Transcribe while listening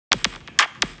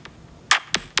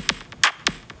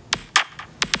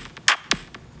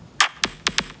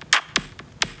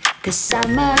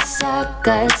Kasama sa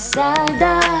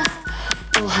kalsada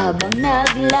o habang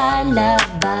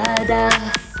naglalabada,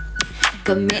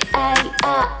 kami ay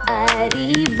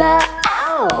aariba.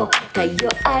 Kayo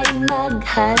ay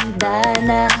maghanda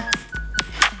na,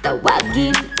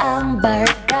 tawagin ang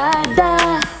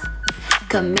barkada.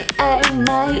 Kami ay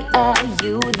may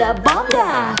ayuda,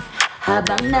 bongga.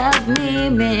 Habang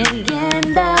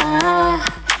nagmimerienda,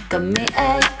 kami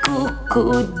ay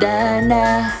kukuda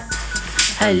na.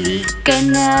 Halika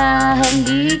na,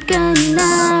 halika na,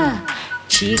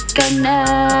 chika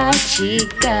na,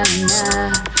 chika na.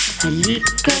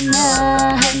 Halika na,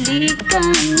 halika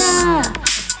na,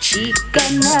 chika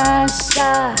na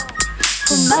sa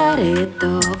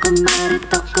kumarito,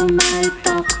 kumarito,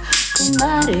 kumarito,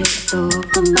 kumarito,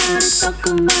 kumarito,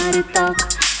 kumarito.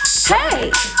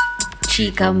 Hey!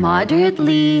 Chika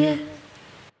moderately.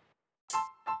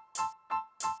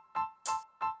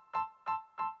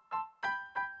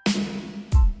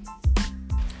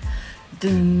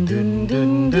 Dun dun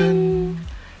dun dun.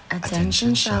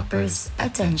 Attention shoppers,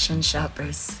 attention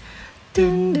shoppers.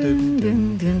 Dun dun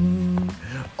dun dun.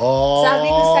 Oh, Sabi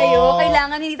ko sa'yo,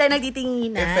 kailangan hindi tayo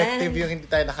nagtitinginan. effective yung hindi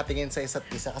tayo nakatingin sa isa't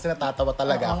isa kasi natatawa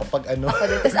talaga ako pag ano.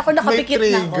 Tapos ako nakapikit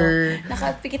may na ako. trigger.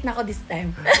 Nakapikit na ako this time.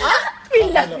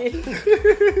 Feel namin.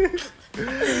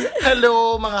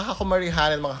 Hello mga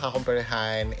kakumarihan and mga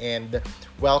kakumparihan, and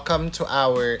welcome to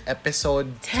our episode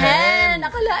 10.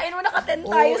 Nakalain mo naka-10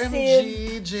 tayo, OMG,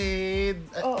 sis. Jade.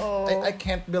 Oo. I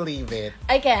can't believe it.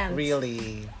 I can't.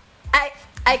 Really.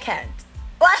 I can't.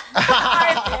 What?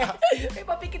 May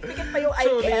papikit-pikit pa yung I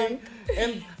can't.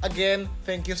 And again,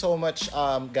 thank you so much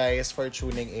guys for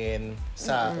tuning in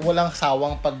sa walang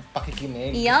sawang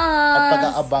pagpakikinig Yes. at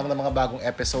pag-aabang ng mga bagong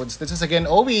episodes. This is again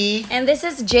Owie. And this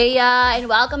is Jaya, and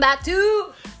welcome back to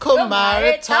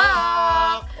Kumare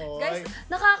Talk! Guys,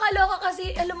 nakakaloka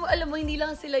kasi, alam mo, hindi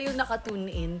lang sila yung nakatune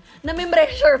in.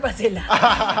 Na-pressure pa sila.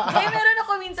 Kaya meron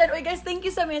ako minsan, uy guys, thank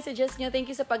you sa messages nyo. Thank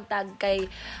you sa pag-tag kay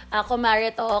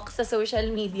Kumare Talk sa social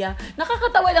media.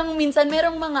 Nakakatawa lang minsan,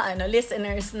 merong mga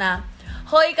listeners na,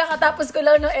 hoy, kakatapos ko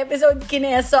lang ng episode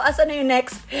kineso. Asa na yung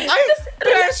next? Ay,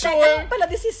 pressure! Pala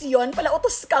desisyon, pala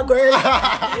utos ka, girl.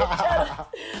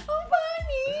 Ang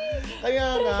funny.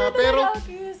 Kaya nga, Pressure pero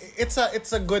talaga,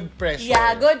 it's a good pressure.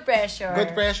 Yeah, good pressure.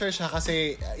 Good pressure siya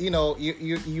kasi,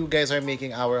 you guys are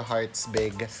making our hearts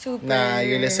big. Super. Na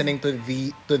you're listening to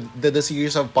the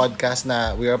series of podcasts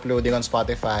na we're uploading on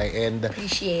Spotify, and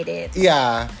Appreciate it.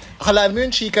 yeah, akalaan mo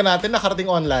yung chika natin nakarating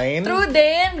online. True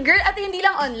din. Girl, at hindi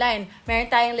lang online. Meron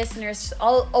tayong listeners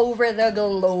all over the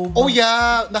globe. Oh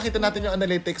yeah, nakita natin yung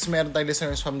analytics. Meron tayong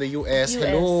listeners from the US.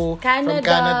 Hello. Canada, From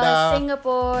Canada,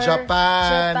 Singapore,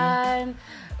 Japan,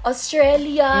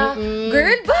 Australia.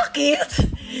 Girl, bakit?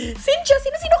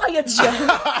 Sino kaya dyan?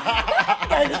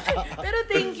 Pero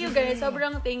thank you guys.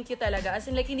 Sobrang thank you talaga. As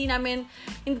in like, hindi namin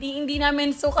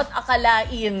sukat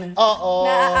akalain Oo.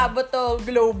 na aabot to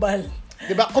global.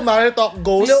 Diba, Kumare Talk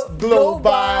goes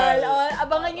global.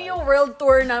 Abangan nyo yung world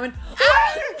tour namin.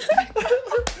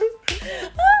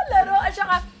 Laro. At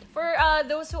saka, for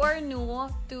those who are new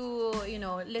to,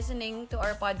 listening to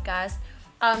our podcast,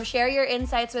 share your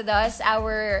insights with us.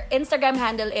 Our Instagram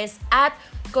handle is at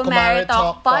Kumare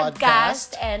Talk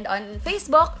Podcast. And on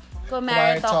Facebook,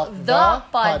 Kumare Talk The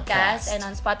Podcast. And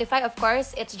on Spotify, of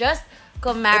course, it's just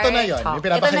Kumare Ito na yun, Talk. yung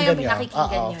pinapakinggan nyo.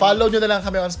 pinakikinggan nyo. Follow nyo na lang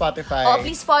kami on Spotify.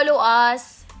 Please follow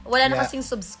us. Wala na Yeah. kasing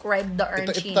subscribe the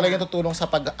Ito China. talaga tutulong sa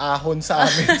pag-ahon sa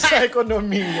amin sa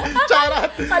ekonomiya.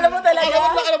 Charat! Alam mo talaga? Alam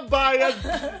mo na ng bayad.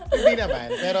 Hindi naman.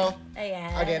 Pero,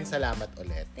 Ayan. again, salamat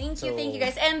ulit. Thank you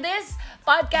guys. And this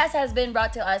podcast has been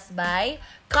brought to us by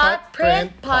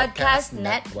Cutprint Podcast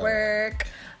Network.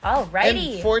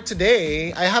 Alrighty. And for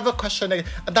today, I have a question. Ang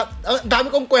dami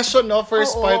kong question, no?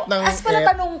 First part ng... As pala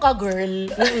tanong ka,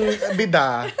 girl.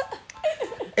 Bida.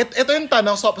 Ito yung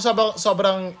tanong,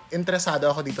 sobrang interesado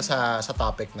ako dito sa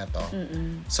topic na to.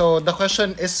 So, the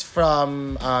question is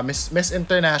from Miss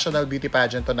International Beauty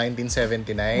Pageant to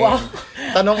 1979. Wow.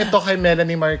 Tanong ito kay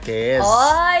Melanie Marquez.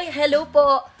 Ay, hello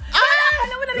po.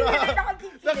 Alam mo na rin yun,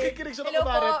 Nakikinig siya ng Hello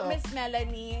kumare po, to. Miss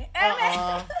Melanie.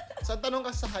 So, ang tanong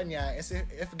ka sa kanya is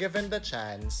if given the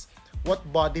chance, what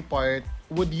body part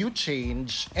would you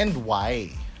change and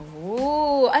why?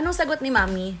 Ooh, anong sagot ni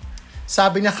Mami?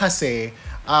 Sabi niya kasi,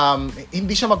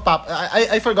 hindi siya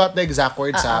I forgot the exact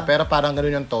words pero parang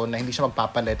ganun yung tone na hindi siya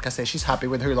magpapalit kasi she's happy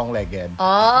with her long-legged.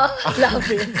 Oh, love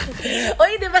it.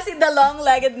 Uy, di ba si The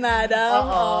Long-Legged Madam?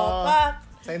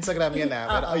 Sa Instagram yan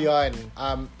pero ayun,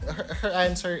 her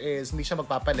answer is hindi siya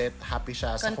magpapalit, happy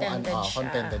siya sa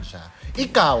contented siya.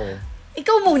 Ikaw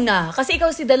Ikaw muna, kasi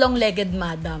ikaw si The Long-Legged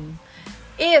Madam.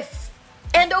 If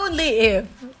And only if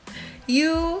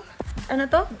you, ano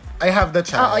to? I have the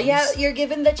chance. Oo, you're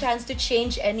given the chance to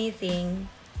change anything,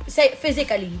 say,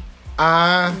 physically.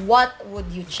 What would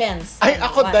you change? Ay,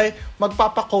 ako, Day,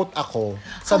 magpapakote ako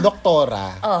sa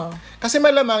doktora. Kasi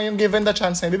malamang yung given the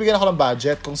chance na, bibigyan ako ng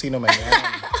budget kung sino man yan.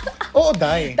 Oo,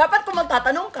 Day. Dapat kung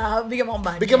magtatanong ka, bigyan mo akong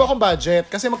budget. Bigyan mo akong budget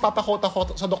kasi magpapakote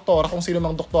ako sa doktora kung sino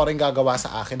mang doktora yung gagawa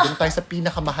sa akin. Doon tayo sa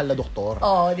pinakamahal na doktor.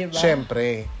 Diba?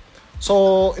 Siyempre.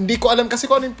 So, hindi ko alam kasi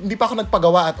kung hindi pa ako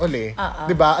nagpagawa at uli.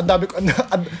 Diba? Ang dami ko...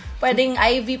 Pwedeng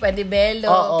IV, pwede Belo,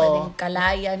 pwedeng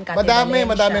Kalayan, Kati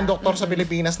Madaming doktor sa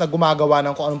Pilipinas na gumagawa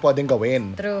ng kung anong pwedeng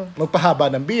gawin. True.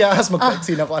 Magpahaba ng bias,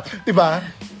 magpaiksi ng kung ano. Diba?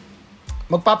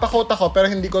 Magpapakote ako pero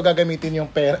hindi ko gagamitin yung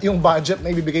pera, yung budget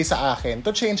na ibibigay sa akin to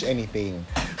change anything.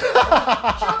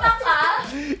 Sure ka?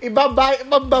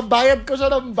 Mababayad ko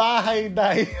siya ng bahay,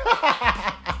 Day.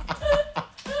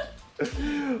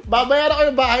 Babayaran ko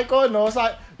yung bahay ko, no?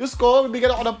 Diyos ko,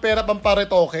 bibigyan ako ng pera pang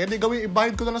paritoke. Hindi gawin,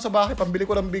 ibayad ko na lang sa bahay. Pambili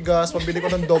ko ng bigas, pambili ko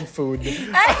ng dog food.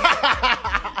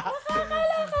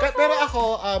 Pero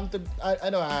ako,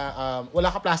 wala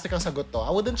ka plastic ang sagot to.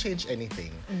 I wouldn't change anything.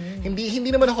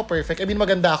 Hindi naman ako perfect. I mean,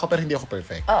 maganda ako, pero hindi ako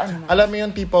perfect. Alam mo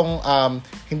yung tipong,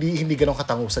 hindi ganun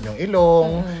katangusan yung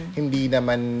ilong, hindi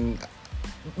naman...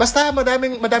 Basta,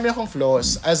 madami akong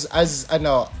flaws. As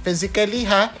physically,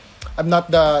 I'm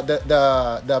not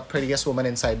the prettiest woman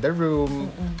inside the room.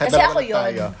 Kasi ako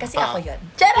yun.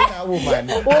 Charot!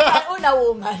 Una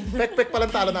woman. Pek pa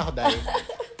lang talo na ako dahil.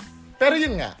 Pero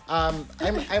yun nga,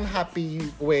 I'm happy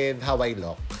with how I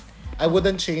look. I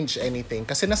wouldn't change anything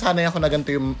kasi nasanay ako na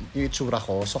ganito yung itsura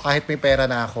ko. So kahit may pera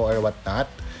na ako or whatnot,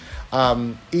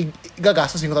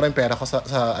 igagastusin ko na yung pera ko sa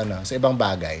ibang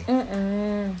bagay.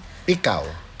 Ikaw?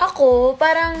 Ako,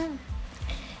 parang...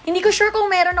 Hindi ko sure kung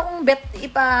meron akong bet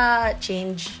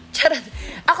ipa-change. Charot.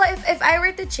 Ako, if I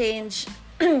were to change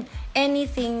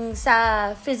anything sa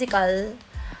physical,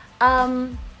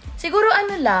 siguro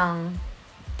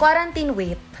quarantine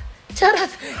weight. Charot.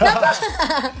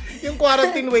 Yung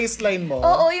quarantine waistline mo?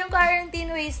 Oo, yung quarantine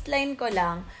waistline ko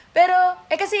lang. Pero,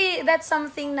 kasi that's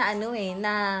something na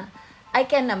na I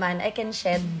can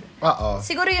shed.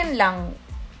 Siguro yun lang.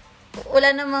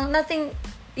 Wala namang, nothing...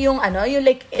 yung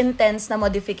like intense na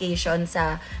modification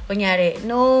sa kunyari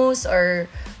nose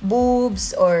or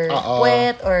boobs or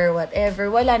puwet or whatever,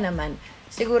 wala naman.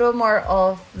 Siguro more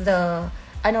of the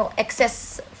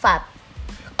excess fat.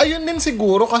 Ayun din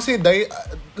siguro kasi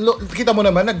kita mo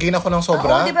naman nag-gain ako ng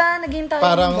sobra. Oo, di ba? Nag-gain tayo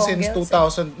parang ng since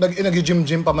 2000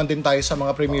 nag-gym pa man din tayo sa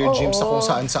mga premier gyms sa kung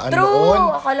saan-saan noon.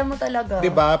 True, akala mo talaga. Di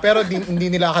ba? Pero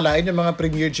hindi nila akalain yung mga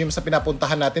premier gyms sa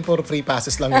pinapuntahan natin puro free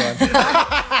passes lang yun.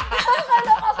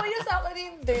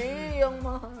 Hindi, yung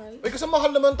mahal. Kasi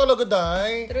mahal naman talaga,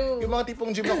 Day. True. Yung mga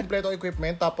tipong gym na kompleto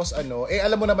equipment, tapos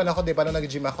alam mo naman ako, di ba, nung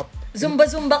nag-gym ako. Zumba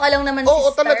ka lang naman, Oo,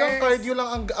 sisters. talagang cardio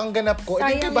lang ang ganap ko.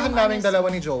 Ito yung bahan namin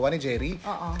dalawa ni Jowa, ni Jerry.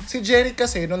 Si Jerry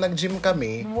kasi, nung nag-gym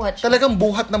kami, talagang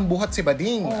buhat ng buhat si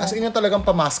Bading. As in yung talagang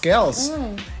pa-muscles.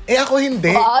 Ako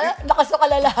hindi. Lakas ka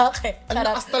lalaki. Ang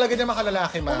lakas talaga niya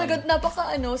makalalaki, ma'am. Oh my God,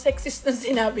 napaka sexist na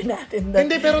sinabi natin.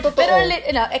 Hindi, pero totoo. Pero,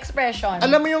 expression.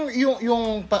 Alam mo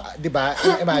yung di ba,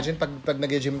 imagine pag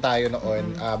nag-gym tayo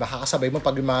noon, makakasabay mo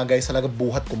pag yung mga guys talaga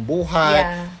buhat kung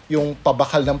buhat, yung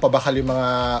pabakal ng pabakal yung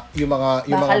mga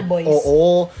Bakal boys.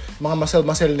 Oo, mga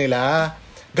muscle nila.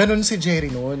 Ganon si Jerry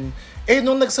noon.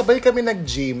 Nung nagsabay kami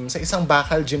nag-gym sa isang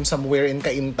bakal gym somewhere in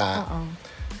Cainta,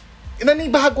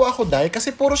 nanibago ako, Day, kasi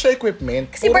puro siya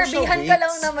equipment. Kasi barbihan ka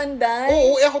lang naman, Day.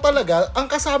 Oo, ako talaga, ang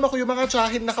kasama ko yung mga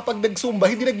tsahin na kapag nag-zumba,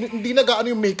 hindi nag-ano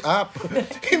yung makeup.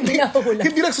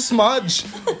 hindi nagsusmudge.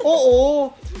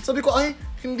 Oo. Sabi ko,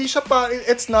 hindi siya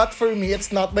it's not for me, it's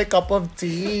not my cup of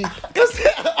tea. Kasi,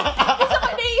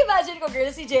 imagine ko, girl,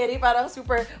 si Jerry parang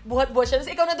super buhat-buhat siya.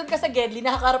 Tapos ikaw na doon ka sa Gedli,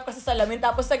 nakakarap ka sa salamin,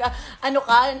 tapos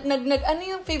ano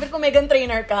yung favorite ko, Meghan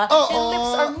Trainor ka? And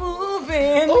lips are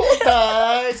moving. Oo,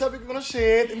 Tay. Sabi ko na,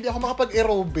 shit, hindi ako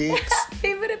makapag-aerobics.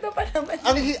 Favorite mo pa naman.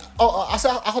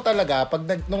 Ako talaga,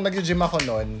 nung nag-gym ako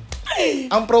noon,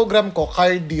 ang program ko,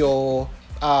 cardio,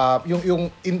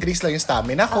 yung increase lang yung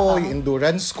stamina ko, yung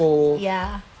endurance ko.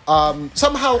 Yeah.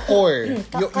 Somehow core.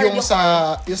 yung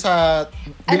sa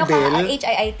bilbil.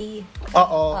 HIIT?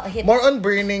 Oo. More on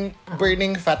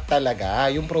burning fat talaga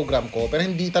yung program ko. Pero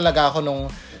hindi talaga ako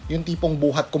yung tipong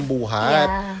buhat kung buhat.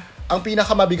 Yeah. Ang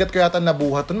pinakamabigat ko yata na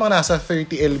buhat, mga nasa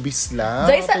 30 lbs lang.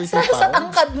 Zay, sa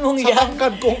tangkad mong yan. Sa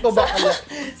tangkad kong to bakala.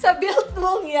 Sa build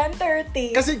mong yan,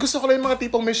 30. Kasi gusto ko lang yung mga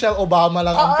tipong Michelle Obama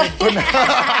lang ang peg ko na.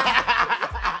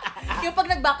 Yung pag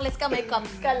nag-backless ka, may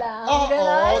cups ka lang.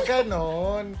 Oo,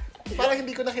 ganon. parang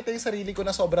hindi ko nakita yung sarili ko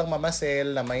na sobrang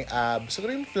mamasel, na may abs.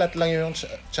 Siguro yung flat lang yung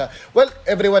well,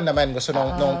 everyone naman gusto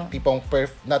nung tipong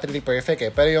not really perfect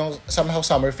eh. Pero yung somehow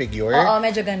summer figure. Oo,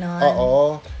 medyo ganon.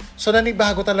 Oo. So,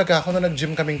 nanibago talaga ako nung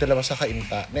nag-gym kaming dalawa sa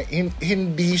Kainta. Na,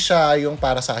 hindi siya yung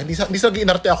para sa akin. Hindi sa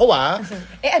ginarte ako,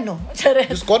 Ano?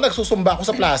 Charet. Diyos ko, nagsusumba ako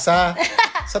sa plaza.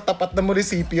 Sa tapat ng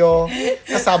munisipyo.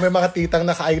 Kasama yung mga titang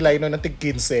naka-eyeliner ng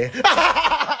tig-15.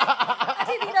 At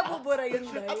hindi nabubura yun,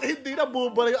 guys. At hindi na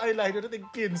bubura yung eyeliner ng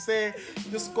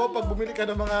tig-15. Diyos ko, pag bumili ka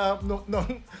ng mga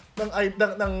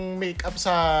ng makeup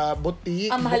sa boutique.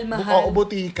 Mahal-mahal. O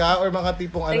butika or mga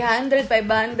tipong 300,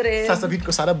 500. Sasabihin ko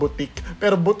sana boutique.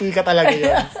 Pero butika talaga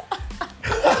yun.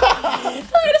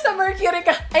 Sa Mercury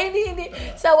ka. Ay, hindi.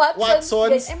 Sa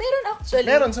Watson's. Ay, meron actually.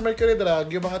 Meron sa Mercury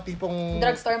Drug, yung mga tipong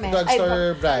drugstore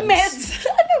brands. Meds.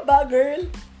 Ano ba, girl?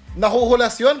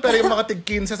 Nahuhulas yun, pero yung mga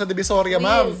tig-15 sa Divisoria,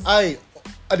 ma'am, ay,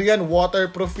 ano yan,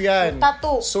 waterproof yan.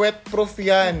 Tattoo. Sweatproof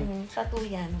yan. Tattoo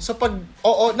yan. So pag,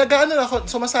 nag-ano ako,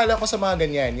 sumasala ako sa mga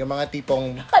ganyan, yung mga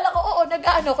tipong, Akala ko,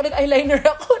 nag-eyeliner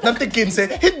ako. ng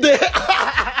tig-15, hindi!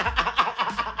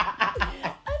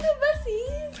 Ano ba,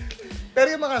 sis? Pero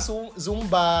yung mga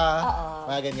Zumba,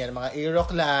 mga ganyan, mga Aero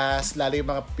class, lalo yung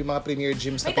mga premier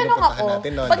gyms na May tanong pinupuntahan ako,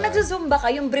 natin noon. pag nagsusumba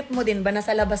ka, yung brief mo din ba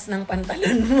nasa labas ng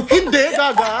pantalon mo? Hindi,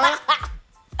 gaga!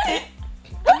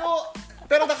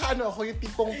 Pero ako, yung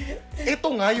tipong, ito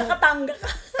nga yung... Nakatanga ka.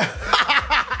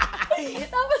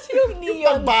 Tapos yung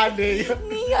neon. Pagbali.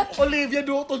 Neon. Olivia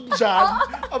Newton-John.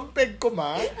 Ang peg ko,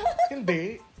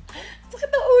 Hindi.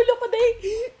 Sakit ang ulo ko, day.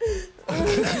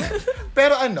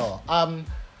 Pero ang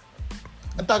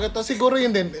tawag to, siguro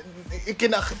yun din,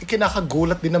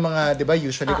 ikinakagulat din ng mga, di ba,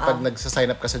 usually kapag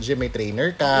nagsa-sign up ka sa gym, may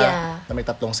trainer ka, na may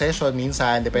 3 session,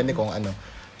 minsan, depende kung ano.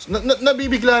 So,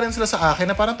 nabibigla rin sila sa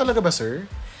akin na parang talaga ba, sir?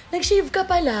 Nag-shave ka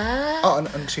pala. Oo,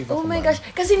 nag-shave ako. Oh my gosh.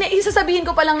 Kasi isasabihin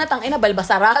ko palang na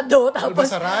balbasarado. Tapos,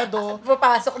 balbasarado.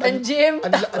 Papasok ng gym.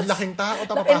 Ang laking tao.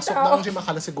 Tapos papasok ng gym.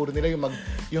 Akala siguro nila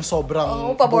yung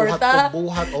sobrang paborta.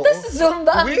 buhat. Tapos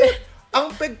Zumba.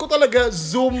 Ang peg ko talaga,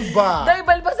 Zumba. Dahil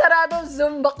balbasarado,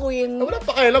 Zumba queen. Wala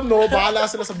pakialam, no? Bahala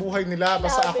sila sa buhay nila.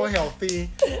 Basta ako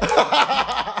healthy.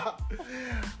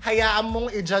 Hayaan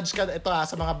mong i-judge ka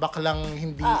sa mga baklang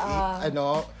hindi,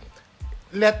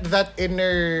 let that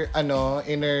inner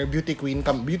beauty queen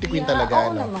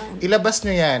talaga, no? Naman. Ilabas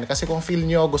nyo yan. Kasi kung feel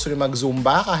nyo gusto nyo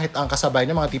mag-Zumba, kahit ang kasabay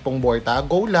nyo, mga tipong Borta,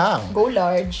 go lang. Go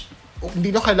large.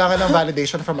 Hindi nyo kailangan ng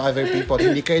validation from other people.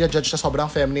 Hindi kayo na-judge na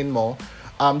sobrang feminine mo.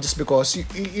 Just because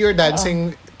you're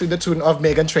dancing to the tune of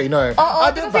Meghan Trainor.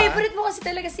 Diba? Favorite mo kasi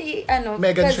talaga si,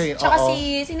 Meghan Trainor. Tsaka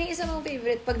sino yung isa mong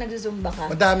favorite pag nag-zumba ka?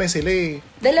 Madami sila eh.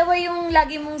 Dalawa yung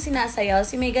lagi mong sinasayaw.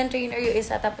 Si Meghan Trainor yung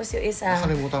isa, tapos yung isa.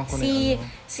 Nakalimutan ko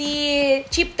si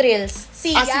Cheap Thrills.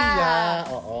 Sia. Sia.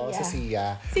 Oo, si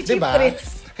Sia. Si Cheap Diba?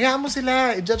 Thrills. Hayaan mo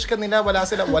sila, i-judge ka nila, wala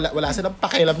silang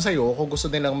pakialam sa iyo kung gusto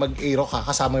nilang mag-aero ka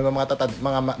kasama yung mga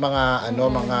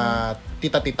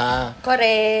tita-tita.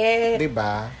 Correct. 'Di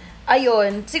ba?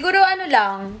 Ayun, siguro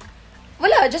wala,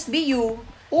 just be you.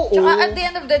 Oo. Tsaka at the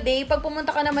end of the day, pag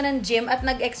pumunta ka naman ng gym at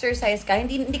nag-exercise ka,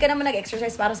 hindi ka naman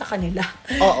nag-exercise para sa kanila.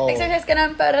 Oo. Exercise ka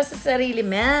naman para sa sarili,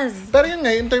 mez. Pero yun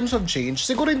nga, in terms of change,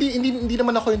 siguro hindi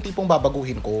naman ako yung tipong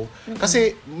babaguhin ko.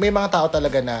 Kasi may mga tao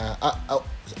talaga na,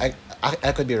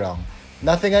 I could be wrong.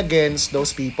 Nothing against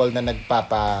those people na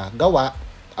nagpapagawa.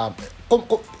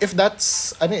 If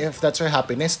that's her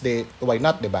happiness, why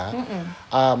not, 'di ba?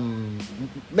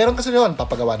 Meron kasi yun,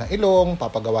 papagawa ng ilong,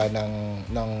 papagawa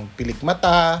ng pilik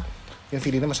mata, yung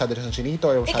feeling na masyado sa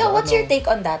chinito or masyado. Ikaw, what's your take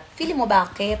on that? Feeling mo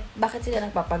bakit sila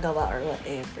nagpapagawa or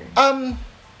whatever?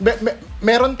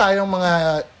 Meron tayong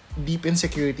mga deep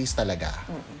insecurities talaga.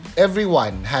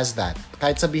 Everyone has that.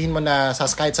 Kahit sabihin nila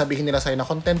sa'yo na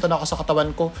kontento na ako sa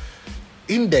katawan ko,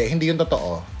 hindi yun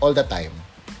totoo all the time.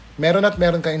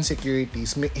 Meron ka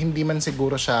insecurities, hindi man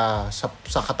siguro siya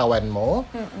sa katawan mo,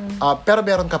 pero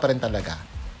meron ka pa rin talaga.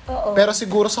 Oo. Pero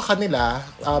siguro sa kanila,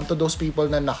 to those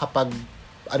people na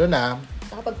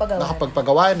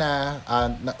nakapagpagawa na,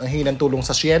 hingi ng tulong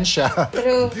sa siyensya.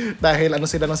 True. Dahil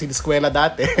sila nang siniskwela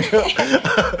dati.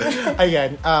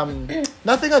 Ayan,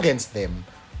 nothing against them.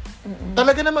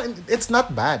 Talaga naman, it's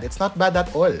not bad. It's not bad at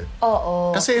all.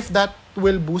 Oo. Kasi if that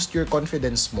will boost your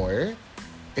confidence more,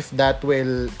 if that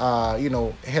will,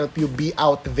 help you be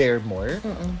out there more,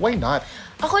 why not?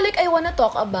 Ako, I wanna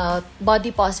talk about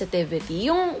body positivity.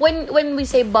 Yung, when we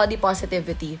say body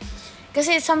positivity,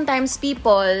 kasi sometimes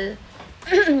people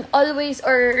always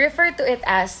or refer to it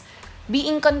as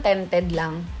being contented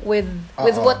lang with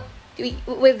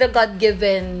the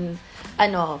God-given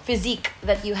physique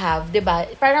that you have, 'di ba?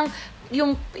 Parang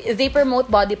they promote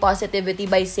body positivity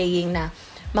by saying na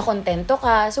makontento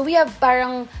ka. So we have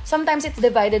parang, sometimes it's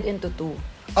divided into two.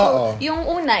 So,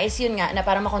 yung una is yun nga, na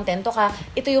parang makontento ka.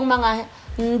 Ito yung mga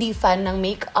hindi fan ng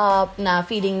makeup, na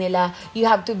feeling nila, you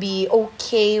have to be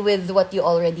okay with what you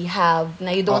already have,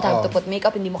 na you don't have to put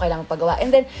makeup, hindi mo kailangan pagawa.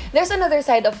 And then, there's another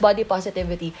side of body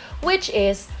positivity, which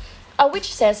says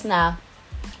na,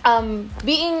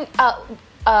 being,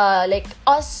 like,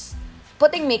 us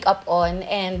putting makeup on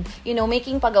and,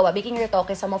 making pagawa, making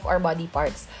retoke some of our body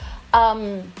parts,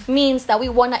 means that we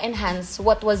wanna enhance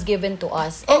what was given to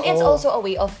us. And it's also a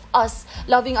way of us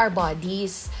loving our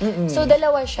bodies. So,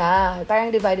 dalawa siya.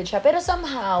 Parang divided siya. Pero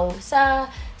somehow,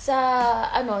 sa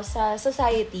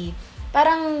society,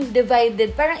 parang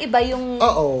divided, parang iba yung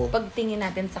pagtingin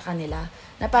natin sa kanila.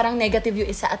 Na parang negative yung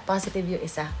isa at positive yung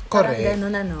isa. Correct. Parang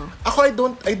ganun, Ako,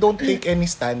 I don't take any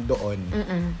stand doon.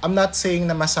 I'm not saying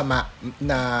na masama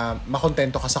na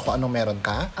makontento ka sa kung anong meron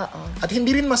ka. At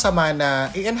hindi rin masama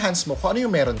na i-enhance mo kung ano yung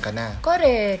meron ka na.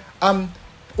 Correct. Ang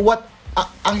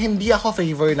hindi ako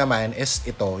favor naman is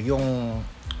ito, yung,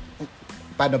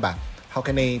 paano ba? How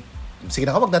can I, sige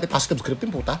na ka, wag natin positive scripting,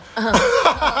 puta.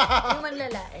 Yung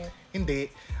manlalait.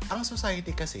 Hindi. Ang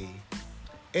society kasi,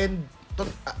 and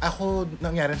ako,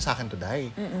 nangyari sa akin today.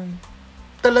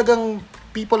 Talagang,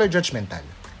 people are judgmental.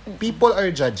 People are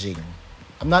judging.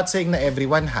 I'm not saying na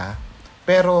everyone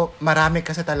pero marami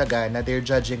kasi talaga na they're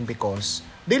judging because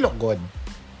they look good.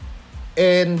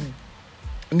 And,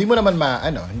 hindi mo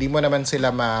naman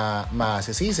sila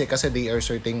masisisi kasi they are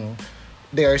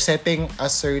setting a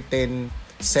certain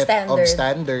set of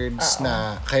standards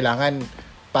na kailangan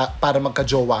para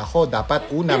magka-jowa ako, dapat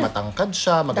una matangkad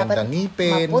siya, magandang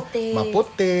ngipin,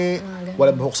 maputi,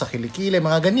 walang buhok sa kilikili,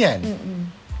 mga ganyan.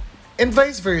 And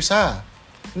vice versa.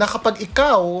 Na kapag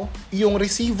ikaw, yung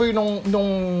receiver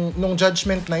nung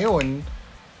judgment na yun,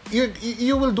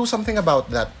 you will do something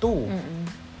about that too.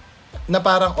 Na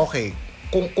parang, okay,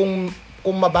 kung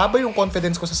mababa yung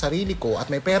confidence ko sa sarili ko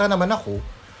at may pera naman ako,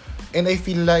 and I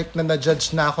feel like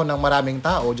na-judge na ako ng maraming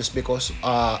tao just because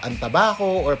ang taba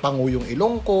ko or pangu yung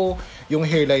ilong ko, yung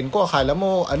hairline ko, akala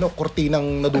mo,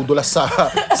 kurtinang nadudulas sa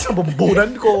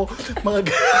bumbunan ko.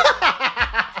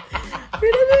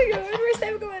 First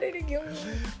time ko marinig yung...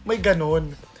 May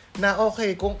ganun. Na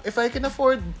okay, if I can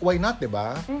afford, why not,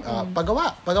 diba?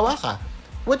 Pagawa ka.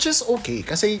 Which is okay.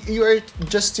 Kasi you are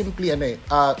just simply,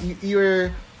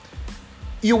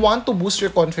 you want to boost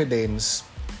your confidence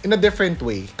in a different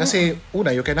way. Kasi, una,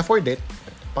 you can afford it.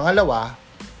 Pangalawa,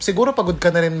 siguro pagod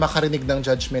ka na rin makarinig ng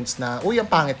judgments na, uy, ang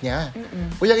pangit niya.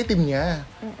 Uy, ang itim niya.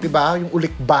 Diba? Yung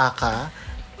ulik baka.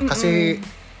 Kasi,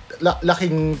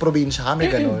 laking probinsya kami,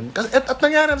 ganun. At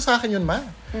nangyari sa akin yun, ma.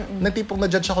 Na tipong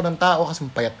na-judge ako ng tao kasi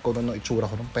payat ko, nung itsura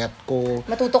ko, nung payat ko.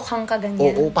 Matutukhang ka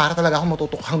ganyan. Oo, para talaga ako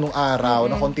matutukhang nung araw.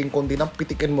 Na konting-konti nang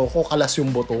pitikin mo ko, kalas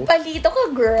yung buto. Palito ka,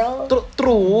 girl.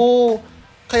 True.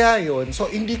 Kaya yun,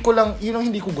 so hindi ko lang, yun ang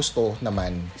hindi ko gusto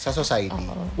naman sa society.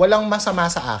 Walang masama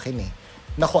sa akin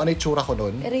na kung ano yung tsura ko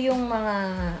nun.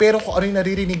 Pero kung ano yung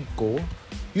naririnig ko,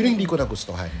 yun ang hindi ko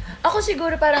nagustuhan. Ako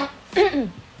siguro parang,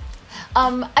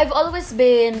 I've always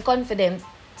been confident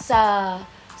sa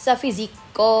physique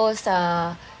ko,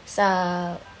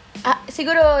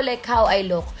 siguro like how I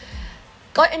look.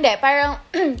 Hindi, parang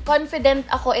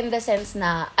confident ako in the sense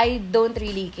na I don't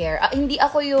really care. Hindi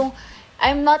ako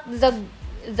I'm not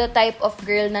the type of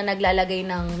girl na naglalagay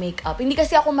ng makeup. Hindi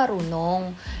kasi ako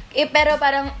marunong. Pero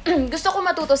parang, gusto ko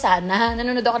matuto sana.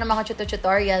 Nanonood ako ng mga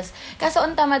tutorials. Kaso,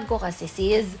 ang tamad ko kasi,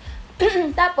 sis.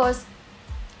 Tapos,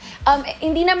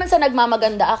 hindi naman sa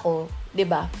nagmamaganda ako, 'di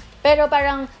ba? Pero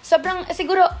parang,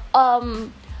 siguro,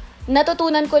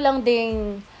 natutunan ko lang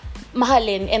ding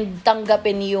mahalin and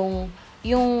tanggapin yung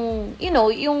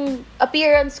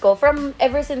appearance ko from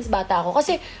ever since bata ako.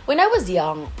 Kasi, when I was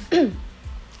young,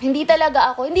 hindi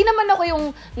naman ako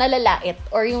yung nalalait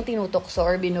or yung tinutokso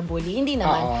or binubuli. Hindi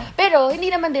naman. Pero, hindi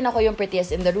naman din ako yung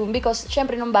prettiest in the room because,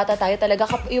 syempre, nung bata tayo talaga,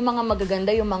 yung mga magaganda,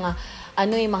 yung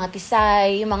mga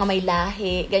tisay, yung mga may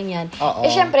lahi, ganyan.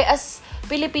 Syempre, as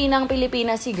Pilipina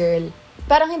si girl,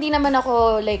 parang hindi naman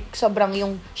ako, like, sobrang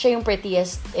siya yung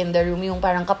prettiest in the room. Yung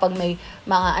parang kapag may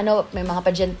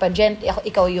mga pageant,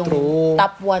 ikaw yung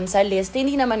top 1 sa list.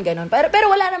 Hindi naman ganun.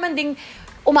 Pero wala naman ding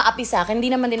umaapi sa akin, hindi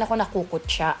naman din ako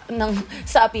nakukutya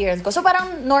sa appearance ko. So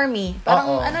parang normie,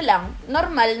 parang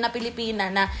normal na Pilipina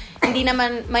na hindi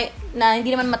naman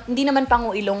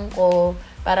panguilong ko,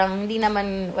 parang hindi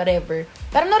naman whatever.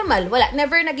 Parang normal, wala,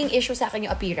 never naging issue sa akin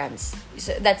yung appearance.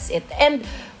 So, that's it. And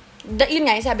yun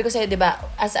nga, sabi ko sa'yo, 'di ba,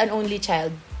 as an only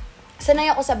child,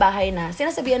 sanay ako sa bahay na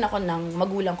sinasabihan ako ng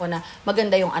magulang ko na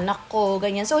maganda yung anak ko,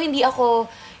 ganyan. So, hindi ako,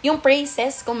 yung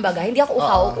praises, kumbaga, hindi ako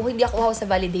uhaw sa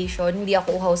validation, hindi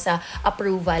ako uhaw sa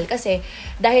approval. Kasi,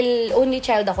 dahil only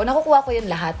child ako, nakukuha ko yun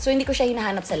lahat. So, hindi ko siya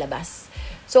hinahanap sa labas.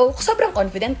 So, sobrang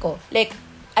confident ko. Like,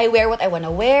 I wear what I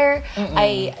wanna wear.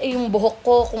 Yung buhok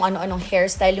ko, kung ano-anong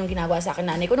hairstyle yung ginagawa sa akin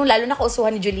nanay ko. Nung lalo na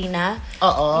kausuhan ni Julina,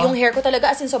 yung hair ko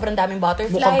talaga, as in sobrang daming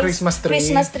butterflies. Mukhang Christmas tree.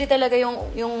 Christmas tree talaga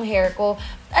yung hair ko.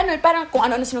 Parang kung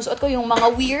ano-ano sinusuot ko, yung mga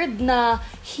weird na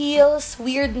heels,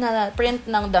 weird na print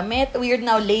ng damit, weird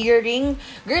na layering.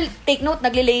 Girl, take note,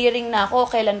 nagle-layering na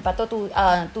ako. Kailan pa to?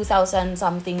 2000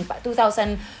 something pa.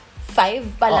 2005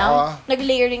 pa lang.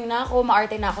 Nag-layering na ako,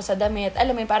 maarte na ako sa damit.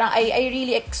 Alam mo yun, parang I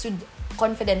really exude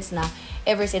confidence na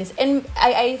ever since. And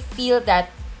I feel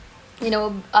that,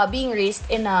 being raised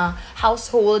in a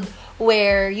household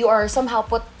where you are somehow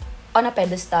put on a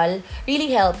pedestal really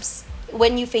helps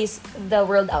when you face the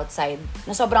world outside.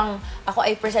 Na sobrang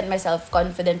I present myself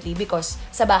confidently because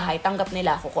sa bahay, tanggap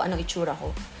nila ako kung anong itsura ko.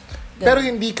 Ganun. Pero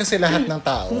hindi kasi lahat ng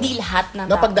tao. Hindi lahat ng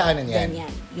tao. Napagdaanan yan.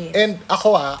 Ganyan. Yes. And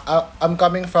ako I'm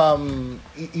coming from,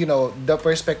 the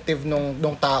perspective nung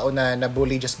tao na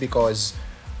bully just because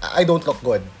I don't look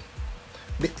good.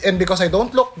 And because I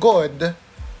don't look good,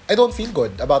 I don't feel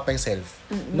good about myself.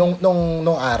 Nung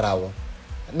araw.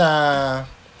 Na,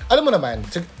 alam mo naman,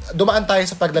 dumaan tayo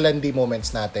sa paglalandi moments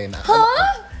natin.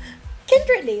 Can't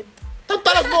relate.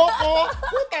 Tantarag mo ako!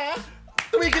 Puta!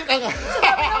 Tumigil ka nga.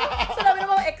 Sa dami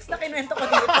ng mga ex na kinuwento ko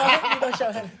dito. Hindi daw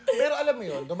siya. Pero alam mo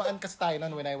yun, dumaan kasi tayo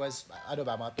nun when I was,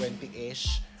 mga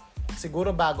 20-ish.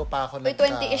 Siguro bago pa ako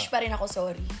 20-ish pa rin ako,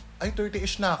 sorry. Ay,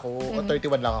 30-ish na ako. O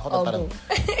 31 lang ako.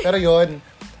 Pero yun,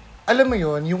 alam mo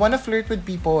yun, you wanna flirt with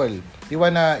people. You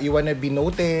wanna be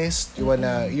noticed. You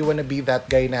wanna be that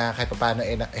guy na kahit paano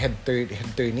head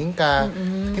turning ka.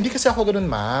 Hindi kasi ako ganun,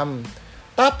 ma'am.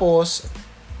 Tapos,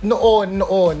 noon,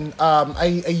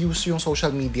 I use yung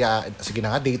social media, sige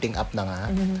na nga, dating app na nga.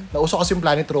 Nauso kasi yung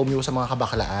Planet Romeo sa mga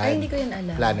kabaklaan. Ay, hindi ko yun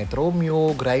alam. Planet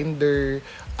Romeo, Grindr,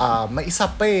 may isa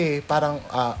pa parang,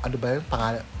 ano ba yung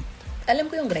pangalan? Alam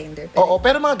ko yung Grindr. Oo,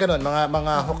 pero mga ganun,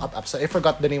 mga hook-up apps. I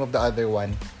forgot the name of the other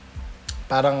one.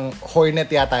 Parang Hornet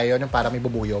yata yun, yung parang may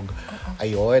bubuyog.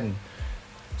 Ayun.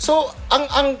 So,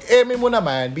 ang eme mo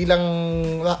naman, bilang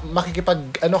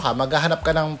maghahanap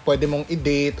ka ng pwede mong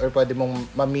i-date or pwede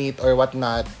mong ma-meet or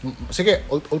whatnot. Sige,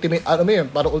 ultimate,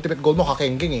 parang ultimate goal mo,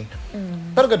 kakengking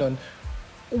Pero ganun,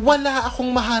 wala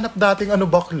akong mahanap dating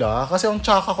bakla kasi ang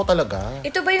tsaka ko talaga.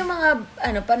 Ito ba yung mga,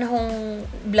 panahong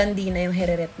blandina yung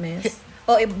Hereretmes?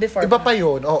 O before Iba pa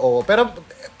yun, oo. Pero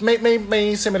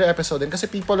may similar episode din kasi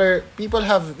people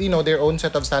have, their own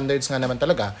set of standards nga naman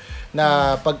talaga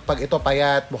na pag ito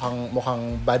payat,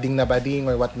 mukhang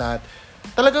bading or whatnot.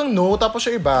 Talagang no,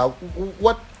 tapos yung iba,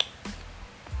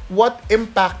 what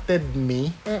impacted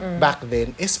me back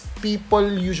then is people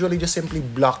usually just simply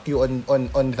block you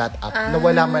on that app. Na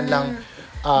wala man lang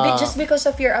just because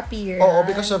of your appearance. Oo,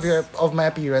 because of my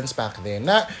appearance back then.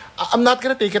 Na I'm not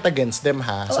gonna take it against them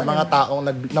sa mga taong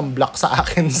nang-block sa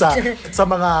akin sa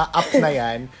mga app na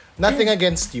yan. Nothing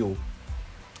against you.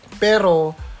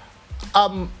 Pero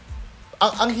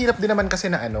ang hirap din naman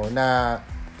kasi na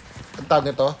ang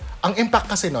tawag nito, ang impact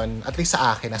kasi nun, at least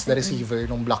sa akin as the receiver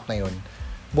nung block na yun,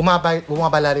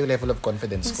 bumabala yung level of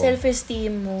confidence ko. Yung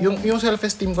self-esteem mo. Yung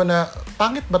self-esteem ko na,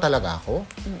 pangit ba talaga ako?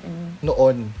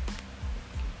 Noon.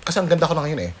 Kasi ang ganda ko na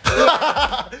ngayon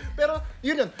Pero,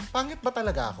 yun. Pangit ba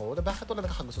talaga ako? Bakit wala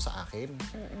nakakagusto sa akin?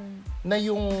 Na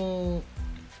yung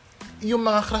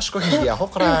mga crush ko, hindi ako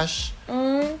crush.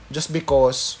 Just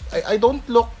because I don't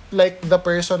look like the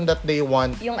person that they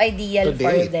want yung ideal to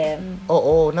for date. them.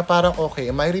 Oo, na parang okay,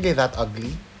 am I really that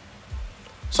ugly?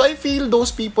 So I feel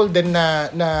those people din na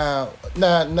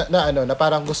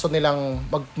parang gusto nilang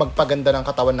magpaganda ng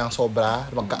katawan ng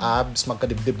sobra, magka-abs,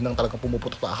 magka-dibdib ng talagang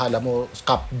pumuputok na akala mo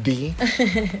cup D.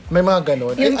 May mga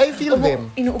ganun. I feel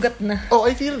them. Inuugat na. Oh,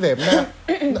 I feel them na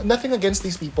nothing against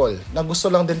these people. Na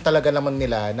gusto lang din talaga naman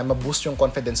nila na ma-boost yung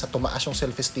confidence at tumaas yung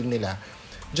self-esteem nila.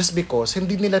 Just because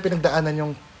hindi nila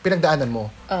pinagdaanan mo.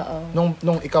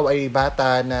 Nung ikaw ay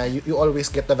bata na you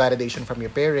always get the validation from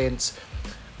your parents.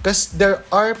 Because there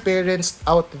are parents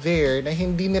out there na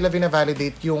hindi nila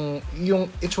vina-validate yung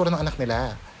itsura ng anak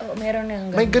nila. Oo, meron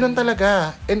nang ganun. May ganun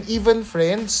talaga. And even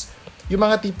friends, yung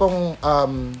mga tipong,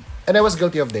 and I was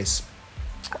guilty of this.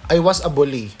 I was a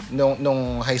bully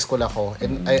nung high school ako.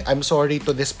 And I'm sorry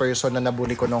to this person na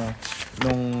nabully ko nung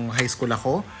high school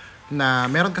ako. Na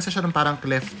meron kasi siya ng parang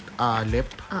cleft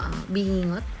lip.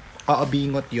 Bingot. Oo,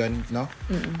 bingot yun, no?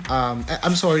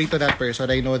 I'm sorry to that person.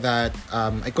 I know that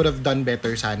I could have done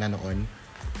better sana noon.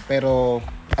 Pero,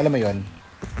 alam mo yun,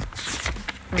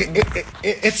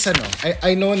 It's ano,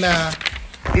 I know na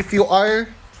if you are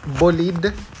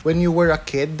bullied when you were a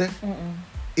kid,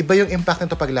 iba yung impact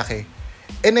nito paglaki.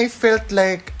 And I felt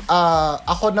like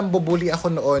ako nang bubuli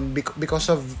ako noon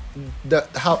because of the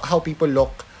how people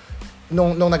look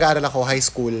nung nag-aaral ako high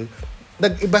school.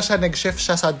 Nag-shift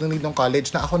siya suddenly nung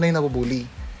college na ako na yung nabubuli.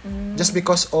 Just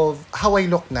because of how I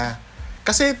look na.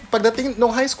 Kasi pagdating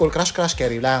nung high school, crush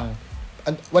carry lang.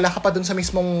 Wala ka pa dun sa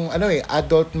mismong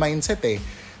adult mindset eh.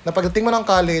 Na pagdating mo ng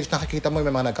college, nakikita mo may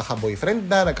mga nagkaka-boyfriend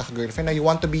na, nagkaka-girlfriend na, you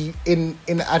want to be in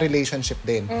a relationship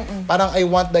din. Parang I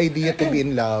want the idea to be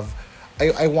in love.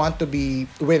 I want to be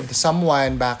with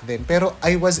someone back then. Pero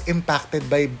I was impacted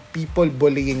by people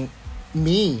bullying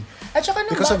me. At saka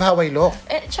because of how I look.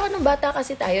 Tsaka nung bata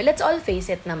kasi tayo, let's all face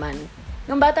it naman.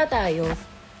 Nung bata tayo,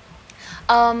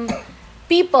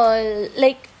 people,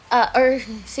 like, or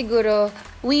siguro,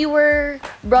 we were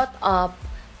brought up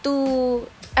to,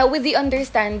 with the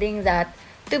understanding that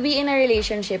to be in a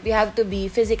relationship, you have to be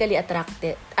physically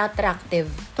attractive.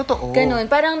 Totoo.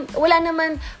 Ganun. Parang, wala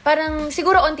naman, parang,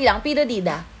 siguro onti lang, Pido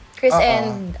Dida. Chris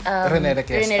and Rene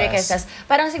Requestas.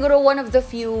 Parang siguro one of the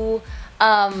few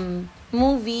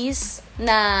movies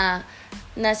na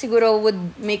siguro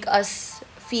would make us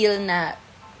feel na,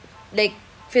 like,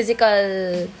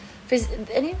 the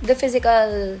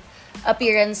physical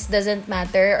appearance doesn't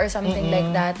matter or something like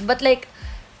that. But like,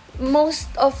 most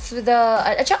of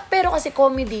pero kasi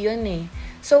comedy yun eh.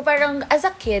 So parang as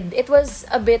a kid, it was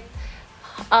a bit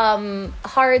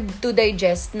hard to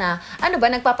digest na,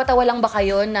 nagpapatawa lang ba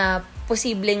kayo na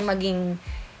posibleng maging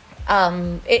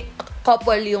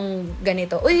couple yung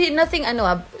ganito. Nothing,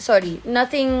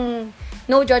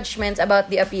 no judgments about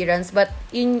the appearance, but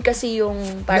yun kasi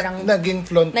yung parang naging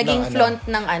flaunt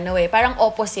ng parang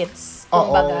opposites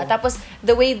kumbaga. Tapos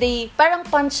the way parang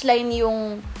punchline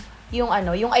yung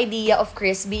idea of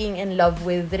Chris being in love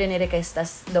with Rene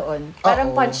Requestas doon.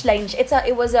 Parang punchline.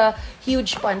 It was a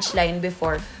huge punchline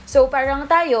before. So parang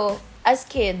tayo as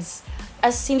kids,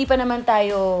 as hindi pa naman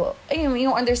tayo,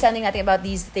 yung understanding natin about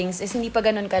these things is hindi pa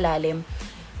ganun kalalim.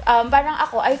 Parang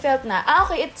ako, I felt na,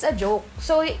 okay, it's a joke.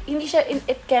 So, hindi siya,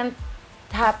 it can't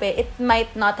happen. It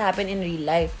might not happen in real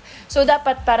life. So,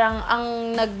 dapat parang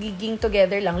ang nagiging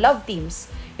together lang, love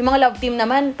teams. Yung mga love team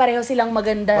naman, pareho silang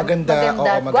maganda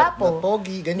at gwapo.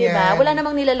 Pogi, ganyan. Diba? Wala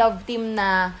namang nila love team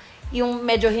na yung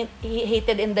medyo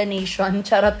hated in the nation.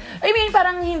 Charot. I mean,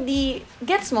 parang hindi,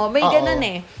 gets mo? May ganun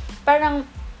eh. Parang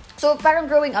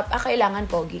growing up, kailangan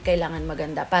pogi, kailangan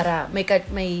maganda para may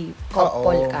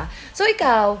couple ka. So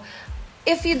ikaw,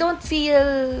 if you don't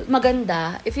feel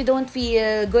maganda, if you don't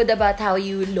feel good about how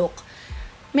you look,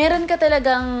 meron ka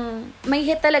talagang, may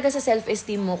hit talaga sa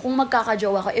self-esteem mo kung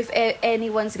magkakajowa ka, if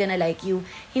anyone's gonna like you.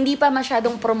 Hindi pa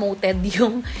masyadong promoted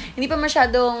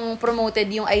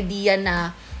yung idea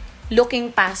na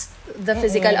looking past the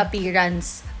physical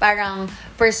appearance. Parang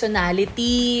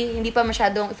personality, hindi pa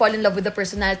masyadong fall in love with the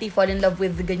personality, fall in love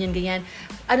with ganyan-ganyan.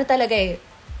 Talaga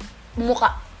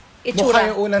mukha, itsura. Mukha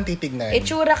yung unang titignan.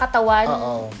 Itsura, katawan,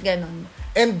 ganon.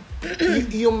 And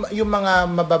yung mga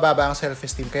mabababa ang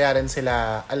self-esteem, kaya rin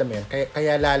sila, alam mo yun,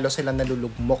 kaya lalo silang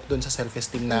nalulugmok dun sa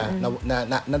self-esteem na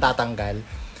natatanggal.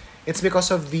 It's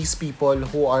because of these people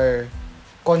who are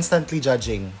constantly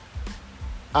judging.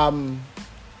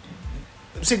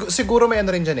 Siguro may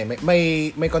rin dyan eh.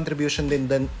 May contribution din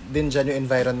dyan yung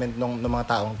environment ng mga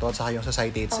taong to at saka yung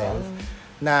society itself.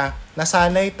 Na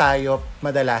nasanay tayo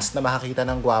madalas na makakita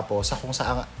ng gwapo sa kung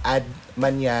saang ad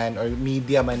man yan or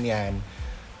media man yan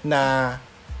na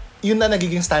yun na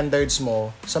nagiging standards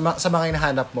mo sa mga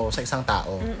hinahanap mo sa isang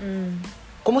tao.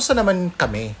 Kumusta naman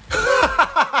kami?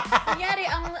 Kunyari,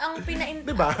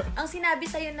 diba? Ang sinabi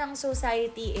sa'yo ng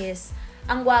society is,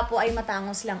 ang gwapo ay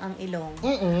matangos lang ang ilong.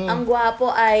 Ang gwapo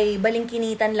ay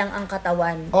balingkinitan lang ang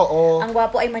katawan. Ang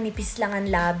gwapo ay manipis lang ang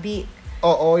labi.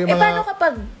 Yung mga paano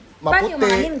kapag maputi, paano yung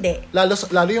mga hindi?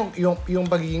 Lalo yung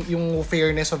pagiging yung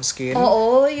fairness of skin.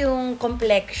 Yung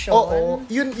complexion.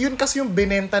 Yun kasi yung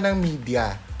binenta ng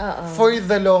media. For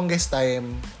the longest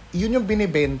time, yun yung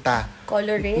binibenta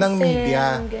colorism, ng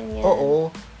media. Ganyan.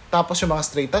 Tapos yung mga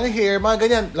straight ang hair, mga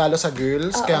ganyan, lalo sa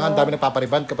girls. Kaya nga ang dami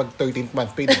nagpapariband kapag 13th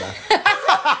month pay, diba?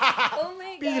 Oh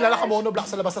my God. Pila lang monoblock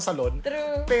sa labas sa salon.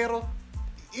 True. Pero,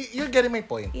 you're getting my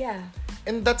point. Yeah.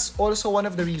 And that's also one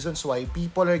of the reasons why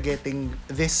people are getting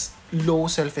this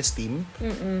low self-esteem.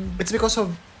 It's because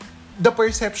of the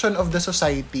perception of the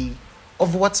society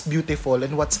of what's beautiful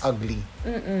and what's ugly.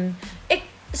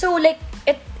 So, like,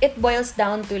 it boils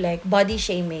down to, like, body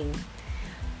shaming.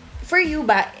 For you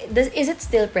ba, is it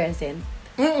still present?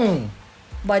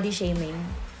 Body shaming?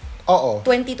 Oo.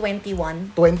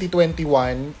 2021?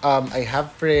 2021, I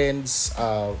have friends,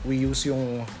 we use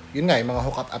yun nga, yung mga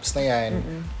hookup apps na yan.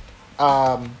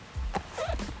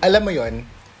 Alam mo yon,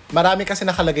 marami kasi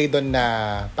nakalagay doon na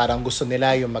parang gusto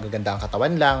nila yung magaganda ang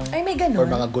katawan lang. Ay, may ganun. Or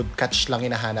mga good catch lang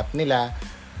hinahanap nila.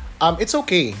 It's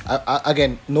okay.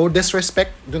 Again, no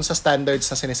disrespect dun sa standards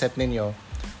na siniset ninyo.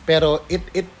 Pero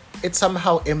it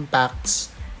somehow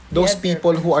impacts those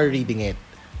people who are reading it.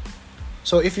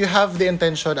 So if you have the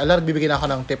intention, nagbibigyan ako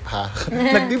ng tip ha.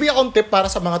 Nagbibigyan ako ng tip para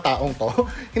sa mga taong to.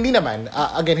 Hindi naman.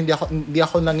 Again, hindi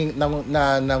ako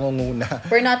nangunguna.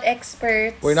 We're not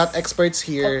experts. We're not experts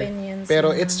here. Opinions. Pero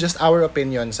it's just our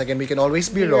opinions. Again, we can always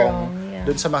be wrong. Yeah.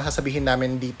 Dun sa mga sasabihin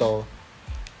namin dito.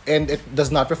 And it does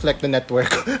not reflect the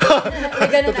network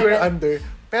that we're under.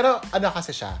 Pero ano kasi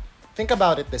siya? Think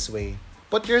about it this way.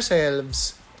 Put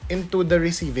yourselves into the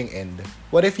receiving end.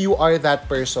 What if you are that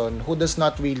person who does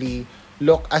not really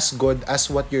look as good as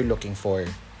what you're looking for?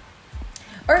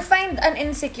 Or find an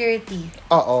insecurity.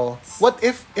 Oo. What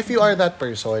if you are that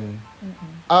person?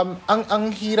 Ang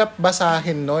hirap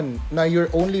basahin nun na you're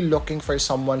only looking for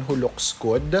someone who looks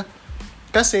good.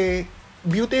 Kasi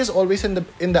beauty is always in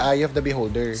the eye of the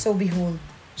beholder. So behold.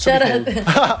 Behold.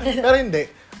 Pero hindi.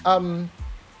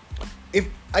 If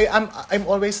I'm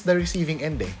always the receiving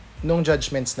end nung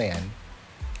judgments na yan.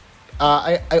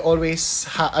 I always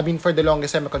for the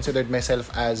longest time I considered myself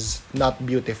as not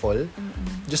beautiful.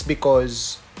 Just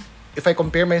because if I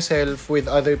compare myself with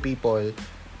other people,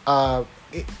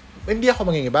 hindi ako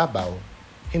mangingibabaw.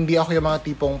 Hindi ako yung mga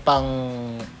tipong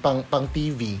pang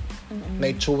TV na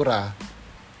itsura.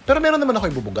 Pero meron naman ako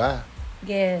ibubuga.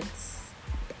 Gets.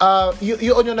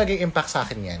 Yun yung naging impact sa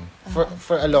akin yan.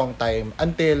 For a long time.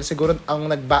 Until siguro ang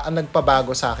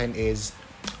nagpabago sa akin is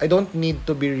I don't need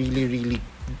to be really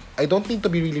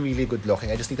good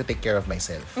looking. I just need to take care of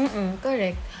myself.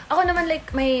 Correct. Ako naman like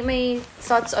may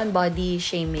thoughts on body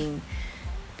shaming.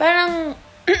 Parang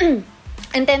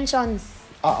intentions.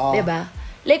 Diba?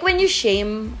 Like when you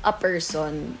shame a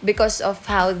person because of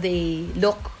how they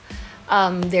look,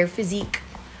 their physique,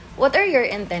 what are your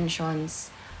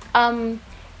intentions? And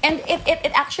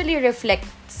it actually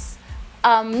reflects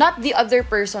not the other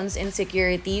person's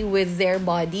insecurity with their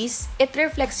bodies. It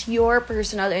reflects your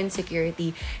personal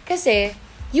insecurity. Kasi,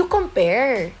 you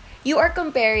compare.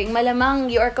 Malamang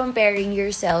you are comparing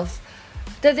yourself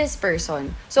to this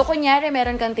person. So, kunyari,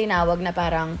 meron kang tinawag na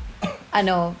parang,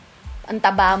 ang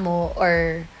taba mo,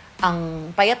 or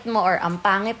ang payat mo, or ang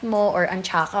pangit mo, or ang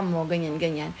tsaka mo,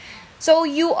 ganyan. So,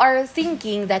 you are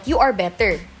thinking that you are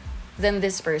better than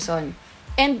this person.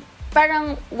 And,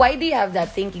 parang, why do you have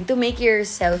that thinking? To make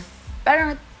yourself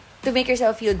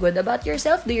feel good about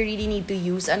yourself? Do you really need to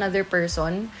use another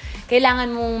person?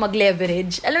 Kailangan mong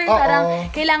mag-leverage. Alam mo, parang,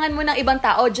 kailangan mo ng ibang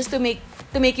tao just to make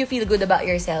you feel good about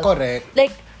yourself. Correct.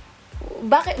 Like,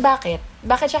 bakit?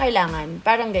 Bakit siya kailangan?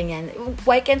 Parang ganyan.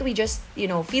 Why can't we just,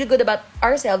 feel good about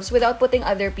ourselves without putting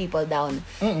other people down?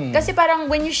 Kasi parang,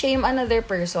 when you shame another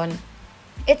person,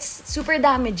 it's super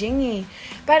damaging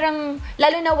Parang,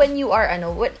 lalo na when you are,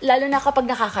 lalo na kapag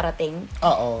nakakarating.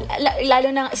 Oo. Lalo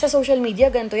na sa social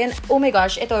media, ganito yan. Oh my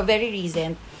gosh, ito, very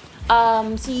recent.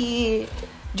 Si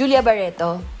Julia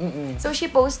Barreto. So, she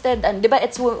posted, di ba,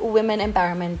 it's Women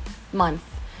Empowerment Month.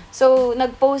 So,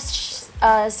 nag-post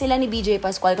sila ni BJ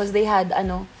Pascual because they had a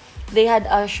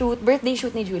birthday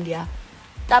shoot ni Julia.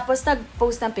 Tapos,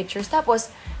 nag-post ng pictures.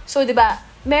 Tapos, so, di ba,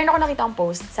 meron ako nakitang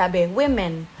post, sabi,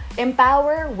 women,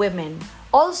 empower women.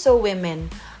 Also women.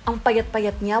 Ang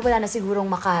payat-payat niya, wala na sigurong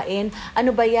makain.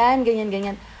 Ano ba yan?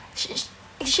 Ganyan.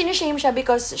 Sinishame siya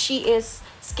because she is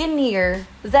skinnier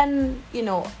than,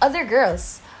 other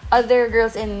girls. Other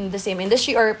girls in the same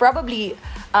industry, or probably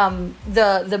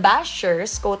the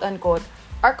bashers, quote-unquote,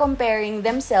 are comparing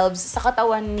themselves sa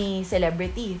katawan ni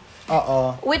celebrity.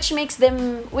 Which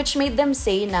made them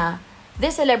say na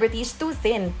this celebrity is too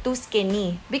thin, too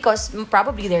skinny, because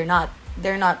probably they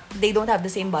don't have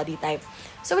the same body type.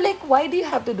 So like, why do you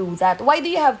have to do that? Why do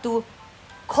you have to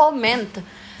comment?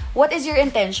 What is your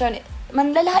intention?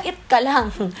 Manlalait ka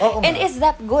lang. And is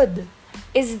that good?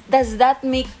 Does that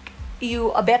make you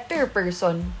a better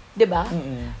person? Diba?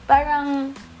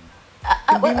 Parang,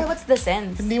 what's the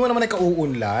sense? Hindi mo naman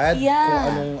ikauunlad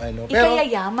kung anong Pero,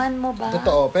 ikayayaman mo ba?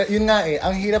 Totoo. Pero yun nga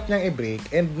ang hirap niyang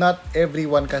i-break, and not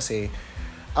everyone kasi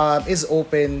is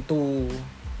open to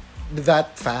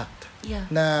that fact. Yeah.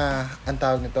 Na, ang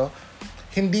tawag nito,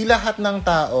 hindi lahat ng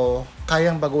tao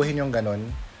kayang baguhin yung ganun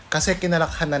kasi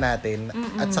kinalakhan na natin.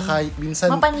 At saka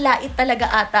minsan mapanlait talaga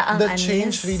ata ang the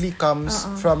change really comes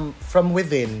from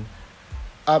within.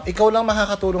 Ikaw lang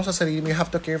makakatulong sa sarili mo. You have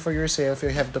to care for yourself.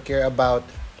 You have to care about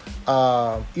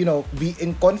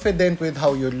being confident with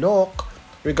how you look,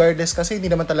 regardless kasi hindi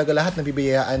naman talaga lahat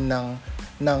nabibiyayaan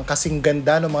ng kasing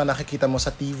ganda ng mga nakikita mo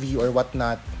sa TV or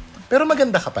whatnot. Pero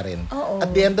maganda ka pa rin. Oo.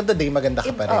 At the end of the day, maganda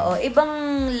ka pa rin. Oo,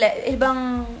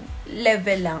 ibang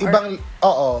level lang.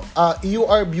 You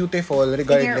are beautiful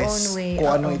regardless own way.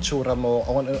 kung anong itsura mo,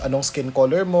 anong skin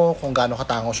color mo, kung gaano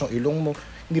katangos yung ilong mo.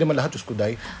 Hindi naman lahat, Diyos ko,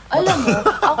 day. Alam mo,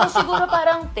 ako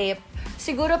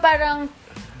siguro parang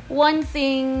one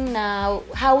thing na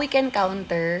how we can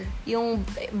counter yung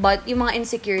mga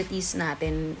insecurities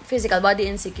natin, physical body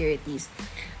insecurities.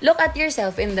 Look at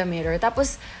yourself in the mirror,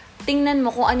 tapos tingnan mo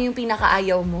kung ano yung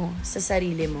pinakaayaw mo sa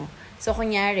sarili mo. So,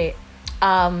 kunyari,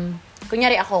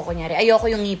 ayoko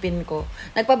yung ngipin ko.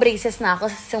 Nagpa-braces na ako,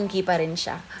 sungki pa rin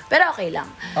siya. Pero okay lang.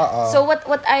 So, what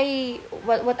I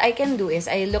can do is,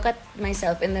 I look at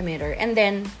myself in the mirror, and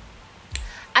then,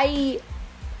 I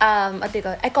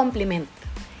compliment.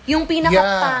 Yung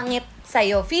pinaka-pangit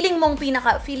sa'yo, feeling mong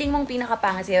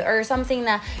pinaka-pangit sa'yo, or something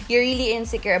na you're really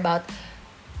insecure about,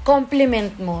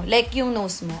 compliment mo. Like yung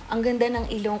nose mo. Ang ganda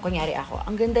ng ilong, kunyari ako,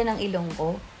 ang ganda ng ilong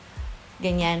ko.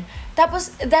 Ganyan.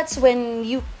 Tapos, that's when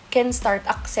you can start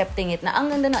accepting it na ang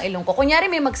ganda ng ilong ko.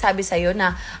 Kunyari may magsabi sa'yo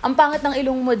na ang pangit ng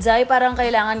ilong mo, Zay, parang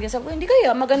kailangan ka. Sabi ko, hindi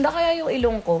kaya, maganda kaya yung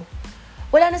ilong ko.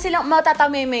 Wala na silang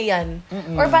matatameme yan.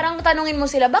 Or parang tanungin mo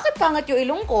sila, bakit pangit yung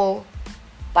ilong ko?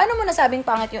 Paano mo nasabing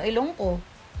pangit yung ilong ko?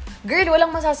 Girl,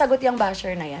 walang masasagot yung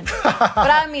basher na yan.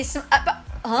 Promise.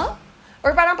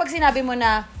 Or parang pag sinabi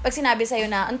sa'yo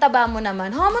na, ang taba mo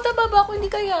naman, mataba ba ako? Hindi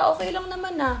kaya, okay lang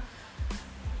naman na.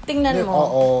 Tingnan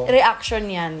mo, reaction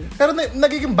yan. Pero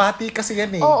nagiging bati kasi yan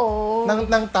eh. Oo.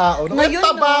 Ng tao. Ngayon,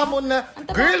 taba mo na.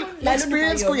 Girl,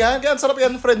 experience ko yan. Kaya ang sarap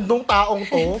yan, friend nung taong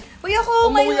to.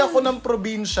 Umuwi ako ng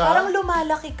probinsya. Parang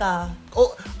lumalaki ka.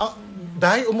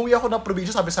 Dahil umuwi ako ng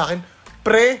probinsya, sabi sa akin,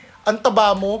 pre, ang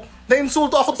taba mo,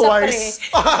 na-insulto ako twice.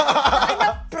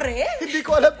 Pre? Hindi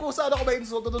ko alam kung saan ako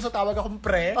ma-insulto doon sa tawag akong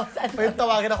pre. May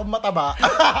tawagin akong mataba.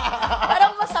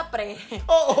 Parang masapre.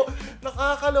 Oo,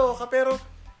 nakakaloka. Pero,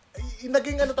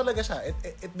 naging talaga siya.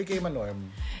 It became a norm.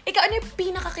 Ikaw, ano yung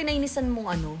pinakakinainisan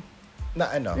mong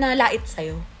Na ano? Na lait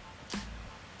sa'yo?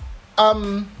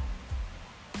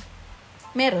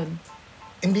 Meron.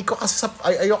 Hindi ko kasi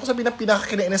ayoko sabihin na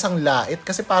pinakakinainis ang lait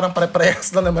kasi parang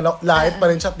pare-parehas lang naman lait pa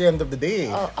rin siya at the end of the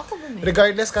day. Ako ba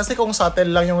Regardless kasi kung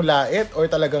subtle lang yung lait or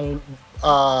talagang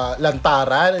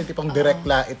lantaran, tipong direct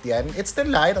lait yan, it's still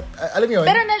lait. Alam mo yun?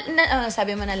 Pero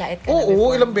sabi mo na lait ka na Oo,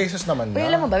 before. ilang beses naman na. Pero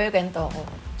alam mo ba, may kwento ako.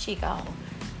 Chika ako.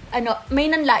 May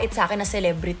nanlait sa akin na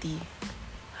celebrity.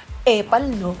 Epal,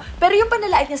 no? Pero yung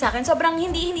panlalait niya sa akin, sobrang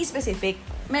hindi specific.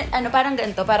 Parang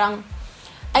ganito, parang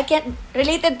I can't,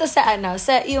 related to sa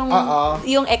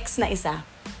yung ex na isa.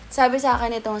 Sabi sa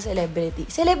akin itong celebrity.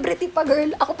 Celebrity pa,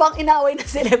 girl. Ako pang inaway na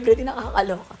celebrity,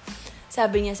 nakakaloka.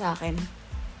 Sabi niya sa akin,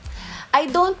 I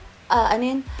don't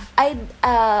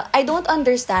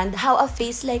understand how a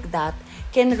face like that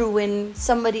can ruin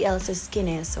somebody else's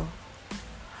kineso.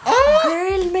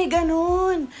 Girl, may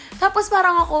ganun. Tapos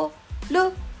parang ako,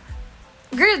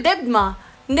 girl, dead ma.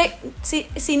 Hindi,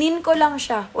 sinin ko lang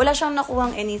siya. Wala siyang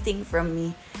nakuhang anything from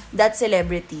me. That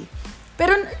celebrity.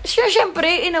 Pero siya,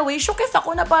 syempre, in a way, shooketh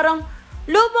ako na parang,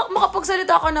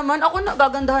 makapagsalita ka naman. Ako,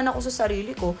 nagagandahan ako sa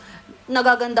sarili ko.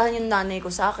 Nagagandahan yung nanay ko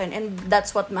sa akin. And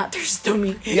that's what matters to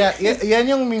me. Yeah,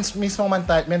 yan yung mismong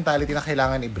mentality na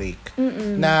kailangan i-break.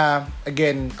 Na,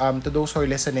 again, to those who are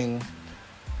listening,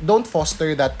 don't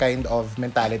foster that kind of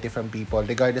mentality from people.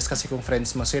 Regardless kasi kung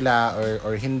friends mo sila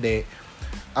or hindi.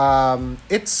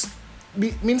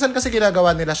 Minsan kasi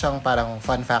ginagawa nila siyang parang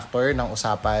fun factor ng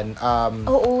usapan.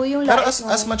 Oo, yung pero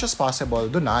as much as possible,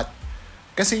 do not.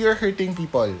 Kasi you're hurting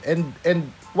people. And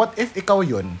what if ikaw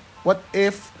yun? What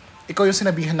if ikaw yung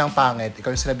sinabihan ng pangit,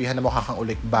 ikaw yung sinabihan na mukha kang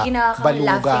ulik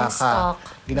baluga ka.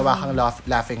 Ginawa kang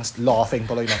laughing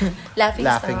tuloy na.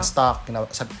 laughing stock.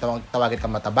 Tawagin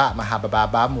kang mataba,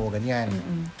 mahaba-baba mo, ganyan.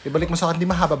 Ibalik mo sa akin, di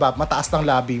mahaba-baba, mataas ng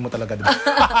labi mo talaga. Diba?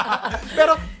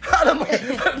 Pero, alam mo,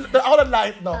 ako lang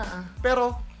light, no?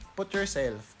 Pero, put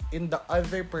yourself in the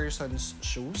other person's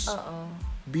shoes.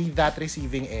 Be that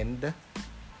receiving end.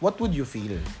 What would you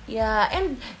feel? Yeah,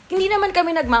 and hindi naman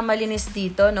kami nagmamalinis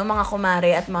dito, no, mga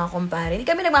kumare at mga kumpare. Hindi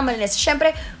kami nagmamalinis.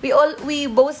 Syempre, we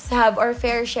both have our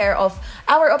fair share of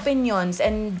our opinions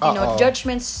and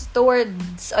judgments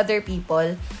towards other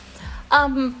people.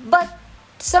 But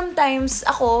sometimes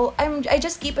I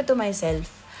just keep it to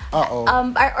myself.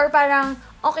 Or parang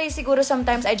okay, siguro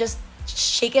sometimes I just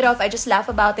shake it off. I just laugh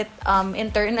about it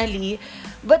internally.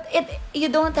 But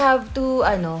you don't have to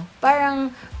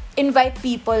parang invite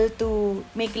people to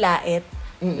make lait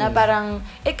Na parang,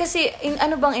 kasi,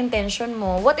 ano bang intention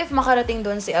mo? What if makarating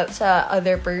doon sa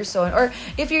other person? Or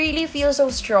if you really feel so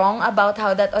strong about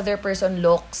how that other person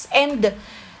looks and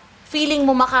feeling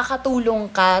mo makakatulong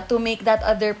ka to make that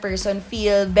other person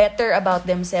feel better about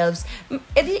themselves,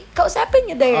 edi,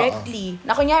 kausapin niyo directly.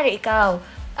 Na kunyari, ikaw,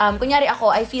 kunyari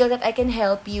ako, I feel that I can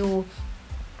help you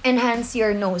enhance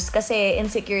your nose kasi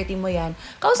insecurity mo yan.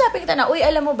 Kausapin kita na, uy,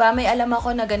 alam mo ba, may alam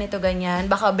ako na ganito, ganyan.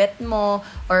 Baka bet mo,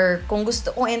 or kung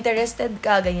interested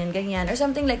ka, ganyan, ganyan, or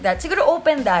something like that. Siguro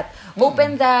open that.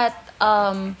 Open that,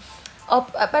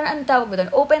 parang ano tawag ba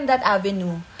doon? Open that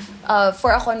avenue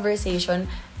for a conversation.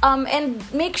 And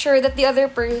make sure that the other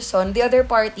person, the other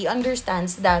party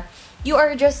understands that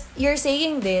you're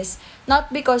saying this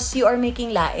not because you are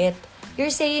making lait.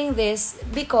 You're saying this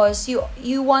because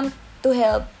you want to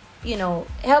help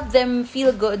them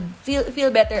feel good, feel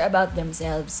better about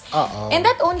themselves. And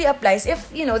that only applies if,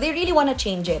 they really want to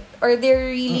change it or they're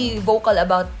really vocal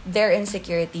about their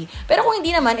insecurity. Pero kung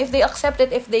hindi naman, if they accept it,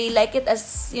 if they like it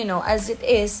as it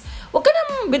is, wag ka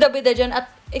nang bida-bida dyan at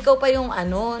ikaw pa yung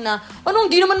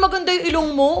hindi naman maganda yung ilong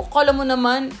mo, kala mo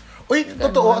naman. Uy,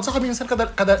 totoo. At saka minsan,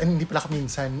 hindi pala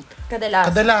minsan.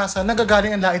 Kadalasan,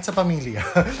 nagagaling ang lait sa pamilya.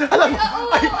 alam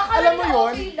mo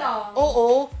yun? Okay lang.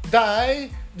 Oo,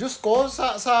 Diyos ko,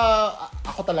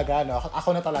 ako talaga, no?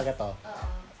 Ako na talaga to.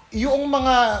 Yung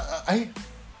mga,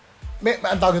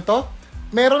 ang tawag ito?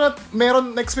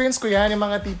 Meron, na-experience ko yan, yung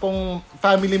mga tipong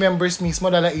family members mismo,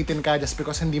 lalaitin ka just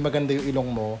because hindi maganda yung ilong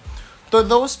mo. To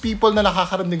those people na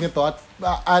nakakarating nito at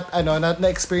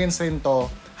na-experience rin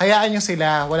to, hayaan nyo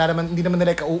sila. Hindi naman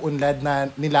nila ikauunlad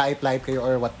na nilait-lait kayo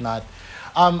or whatnot.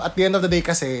 At the end of the day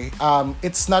kasi,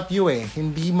 it's not you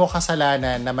Hindi mo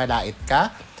kasalanan na malait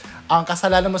ka. Ang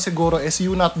kasalanan mo siguro is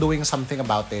you not doing something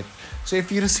about it. So if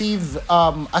you receive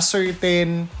a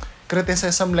certain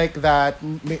criticism like that,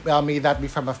 may that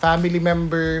be from a family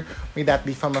member, may that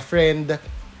be from a friend,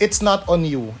 it's not on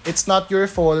you. It's not your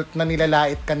fault na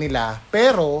nilalait ka nila.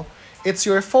 Pero, it's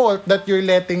your fault that you're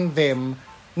letting them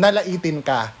nalaitin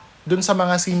ka dun sa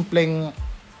mga simpleng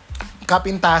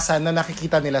kapintasan na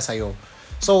nakikita nila sa'yo.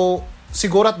 So,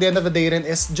 siguro at the end of the day rin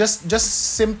is just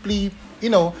simply,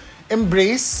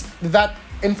 embrace that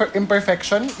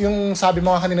imperfection. Yung sabi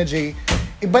mo nga kanina, Jay,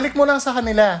 ibalik mo lang sa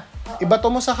kanila.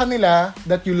 Ibato mo sa kanila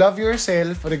that you love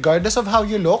yourself regardless of how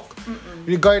you look,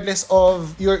 regardless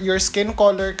of your skin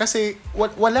color, kasi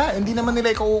hindi naman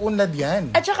nila ikauunlad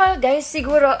yan. At saka guys,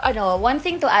 siguro, one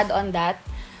thing to add on that,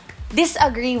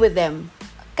 disagree with them.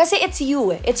 Kasi it's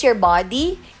you. It's your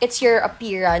body. It's your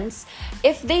appearance.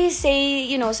 If they say,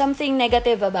 something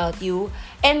negative about you,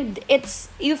 and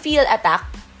you feel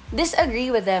attacked, disagree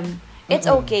with them. It's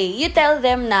okay. You tell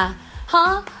them na,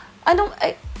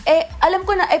 alam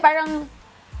ko na, parang,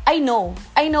 I know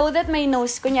that my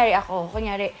nose, kunyari,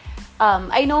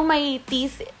 I know my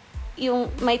teeth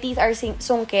are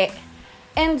sungke,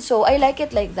 and so, I like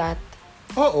it like that.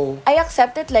 Oo. I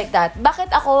accept it like that.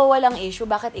 Bakit ako walang issue?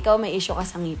 Bakit ikaw may issue ka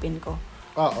sa ngipin ko?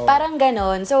 Oo. Parang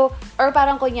ganon. So, or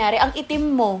parang kunyari, ang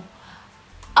itim mo,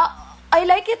 I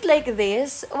like it like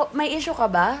this. May issue ka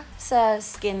ba sa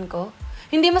skin ko?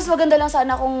 Hindi mas maganda lang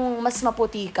sana kung mas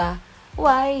maputi ka.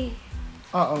 Why?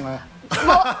 Oo nga.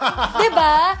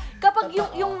 Diba? Kapag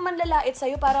yung manlalait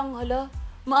sa'yo, parang,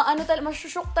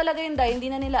 masushock talaga yun dahil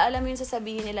hindi na nila alam yung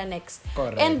sasabihin nila next.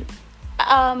 Correct. And,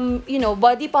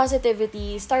 body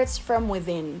positivity starts from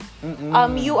within.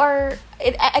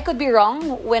 I could be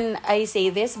wrong when I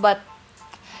say this, but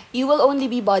you will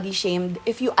only be body shamed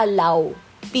if you allow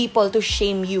people to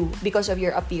shame you because of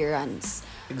your appearance.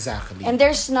 Exactly. And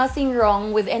there's nothing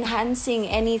wrong with enhancing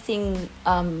anything,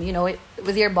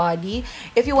 with your body.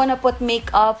 If you want to put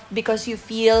makeup because you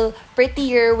feel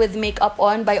prettier with makeup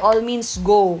on, by all means,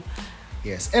 go.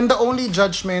 Yes. And the only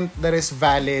judgment that is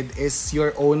valid is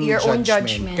your own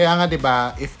judgment. Kaya nga,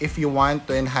 diba, if you want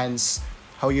to enhance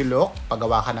how you look,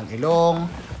 paggawa ka ng ilong,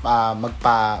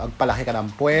 magpalaki ka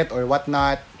ng puwet or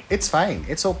whatnot, it's fine.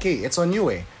 It's okay. It's on you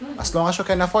As long as you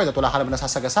can afford at wala ka naman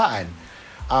nasasagasaan.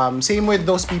 Same with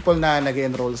those people na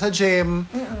nag-enroll sa gym,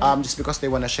 just because they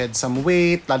wanna shed some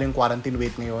weight, lalo yung quarantine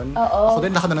weight ngayon. Ako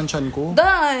din, laki na ng tiyan ko.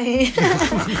 Day!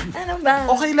 Ano ba?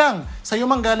 Okay lang. Sa'yo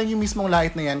manggaling yung mismong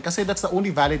light na yan kasi that's the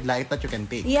only valid light that you can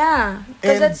take. Yeah,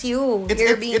 because that's you.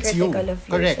 You're being critical of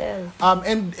Correct. yourself.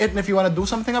 And if you wanna do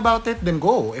something about it, then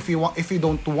go. If you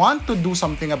don't want to do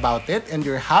something about it and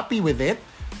you're happy with it,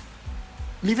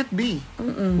 leave it be.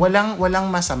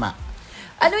 Walang masama.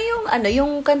 Ano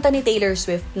yung kanta ni Taylor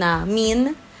Swift na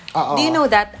Mean? Do you know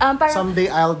that? Parang, someday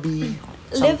I'll be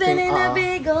living in a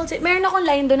big old city. Meron akong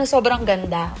line doon na sobrang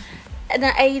ganda.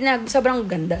 sobrang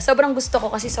ganda. Sobrang gusto ko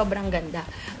kasi sobrang ganda.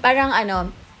 Parang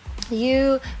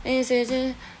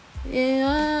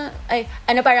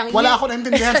parang Wala ako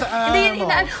naintindihan sa Hindi,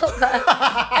 inaano ka.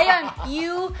 Ayun,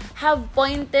 you have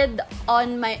pointed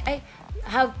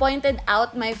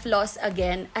out my flaws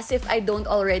again as if I don't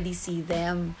already see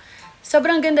them.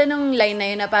 Sobrang ganda ng line na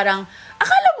yun na parang,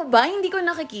 akala mo ba hindi ko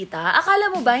nakikita?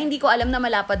 Akala mo ba hindi ko alam na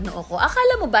malapad noo ko?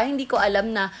 Akala mo ba hindi ko alam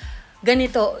na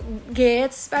ganito?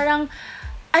 Gets? Parang,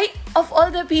 of all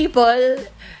the people,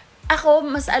 ako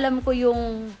mas alam ko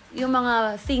yung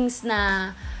mga things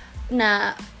na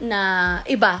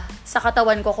iba sa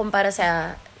katawan ko kumpara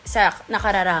sa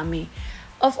nakararami.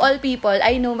 Of all people,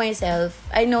 I know myself.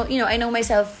 I know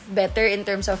myself better in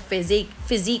terms of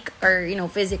physique or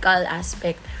physical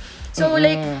aspect. So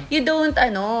like you don't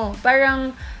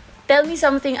parang tell me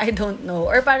something I don't know,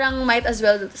 or parang might as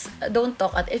well don't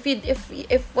talk at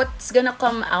if what's gonna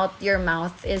come out your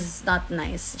mouth is not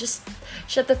nice, just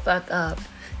shut the fuck up.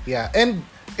 Yeah, and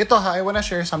ito I wanna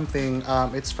share something.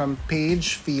 It's from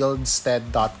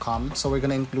pagefieldstead.com. So we're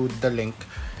gonna include the link.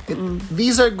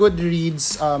 These are good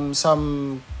reads,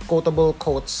 some quotable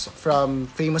quotes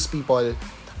from famous people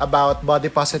about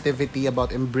body positivity,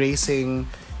 about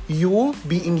embracing you,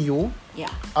 being you. Yeah.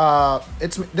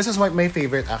 This is my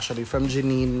favorite actually, from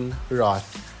Janine Roth.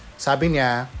 Sabi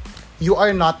niya, you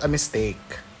are not a mistake.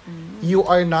 You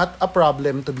are not a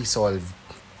problem to be solved.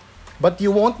 But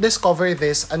you won't discover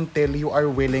this until you are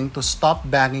willing to stop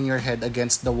banging your head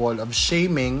against the wall of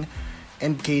shaming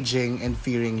and caging and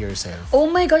fearing yourself. Oh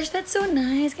my gosh, that's so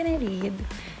nice. Can I read?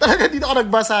 Talaga dito ako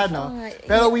nagbasa, no? Oh,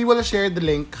 Pero we will share the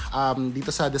link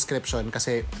dito sa description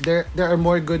kasi there are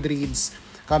more good reads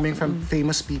coming from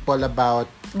famous people about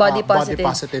body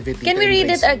positivity. Can we read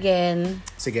it again?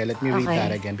 Sige, let me read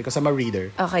that again because I'm a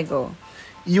reader. Okay, go.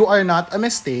 You are not a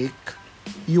mistake.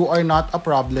 You are not a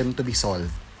problem to be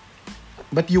solved.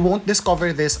 But you won't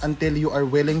discover this until you are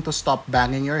willing to stop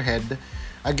banging your head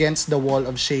against the wall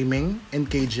of shaming,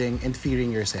 caging, and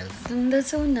fearing yourself.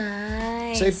 That's so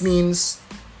nice. So it means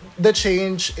the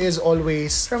change is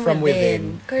always from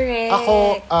within. Correct.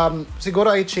 Ako,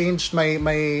 siguro I changed my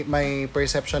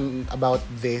perception about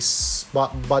this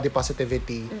body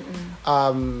positivity.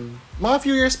 Mga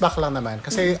few years back lang naman.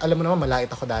 Kasi alam mo naman,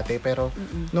 malait ako dati. Pero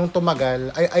nung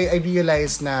tumagal, I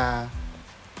realized na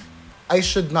I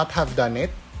should not have done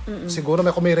it. Siguro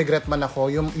kung may regret man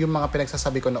ako, yung mga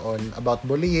pinagsasabi ko noon about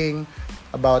bullying,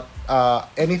 about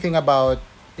anything about,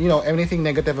 anything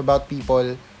negative about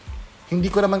people,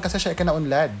 hindi ko naman kasi siya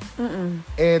ikinaunlad.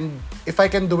 And if I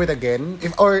can do it again,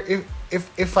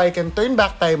 if I can turn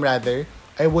back time rather,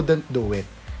 I wouldn't do it.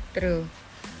 True.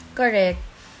 Correct.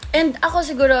 And ako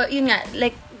siguro, yun nga,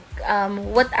 like,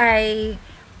 what I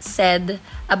said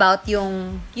about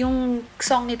yung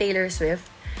song ni Taylor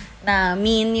Swift, na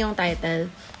Mean yung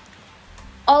title,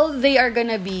 all they are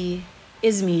gonna be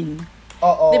is mean.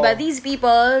 Diba? These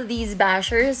people, these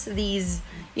bashers, these,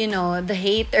 the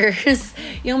haters,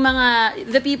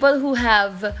 the people who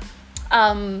have,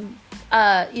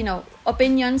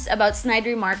 opinions about snide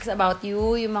remarks about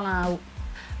you, yung mga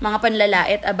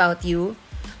panlalait about you,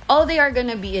 all they are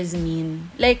gonna be is mean.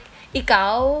 Like,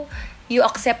 ikaw, you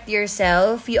accept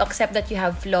yourself, you accept that you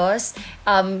have flaws,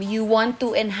 you want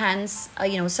to enhance,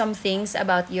 some things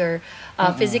about your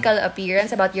physical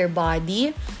appearance, about your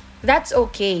body. That's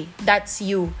okay. That's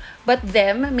you. But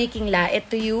them making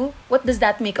lait to you, what does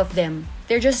that make of them?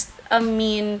 They're just a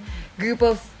mean group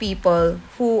of people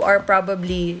who are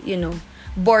probably,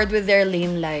 bored with their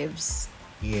lame lives.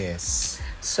 Yes.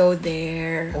 So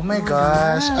there. Oh my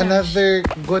gosh. Another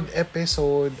good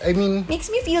episode. I mean, makes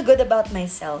me feel good about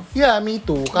myself. Yeah, me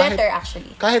too. Better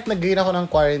actually. Kahit nag-gain ako ng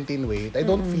quarantine weight, I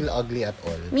don't feel ugly at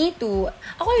all. Me too.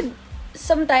 Ako,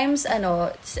 sometimes,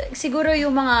 siguro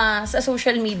yung mga sa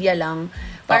social media lang,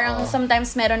 parang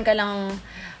sometimes meron ka lang,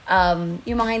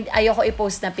 yung mga ayoko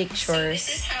i-post na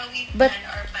pictures. But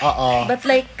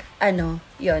like,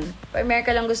 yun. Meron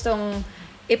ka lang gustong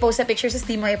i-post na pictures,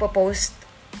 di mo ipopost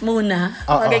muna.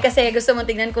 Okay, kasi gusto mo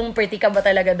tingnan kung pretty ka ba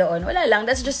talaga doon. Wala lang.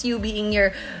 That's just you being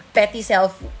your petty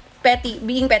self.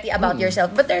 Being petty about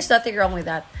yourself. But there's nothing wrong with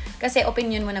that. Kasi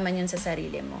opinion mo naman yun sa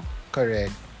sarili mo.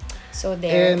 Correct. So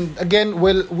there. And again,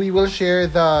 we will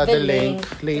share the link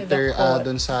later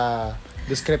dun sa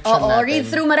description natin. Read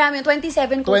through marami.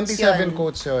 27 quotes 27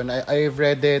 quotes yun. I've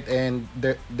read it and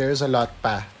there's a lot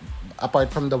pa.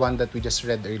 Apart from the one that we just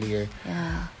read earlier.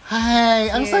 Yeah. Hi!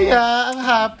 Ang saya! Ang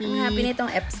happy! Ang happy nitong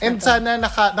episode. And sana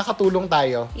nakatulong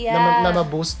tayo. Yeah. Na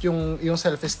ma-boost yung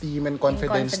self-esteem and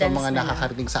confidence ng mga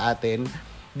nakakarinig sa atin.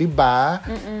 Diba?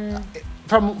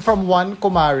 from one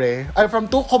kumare,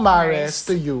 from two kumares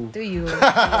to you. To you.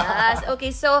 Yes.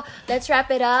 Okay, so let's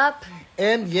wrap it up.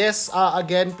 And yes,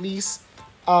 again, please,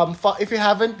 if you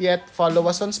haven't yet, follow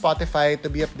us on Spotify to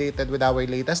be updated with our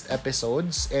latest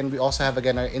episodes. And we also have,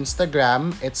 again, our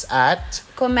Instagram. It's at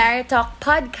Kumare Talk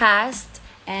Podcast.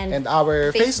 And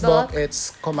our Facebook,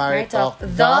 it's Kumare Talk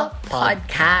the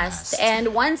Podcast.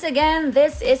 And once again,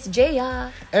 this is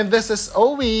Jaya. And this is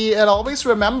Owie. And always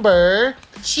remember,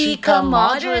 Chika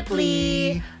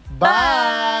moderately. Bye!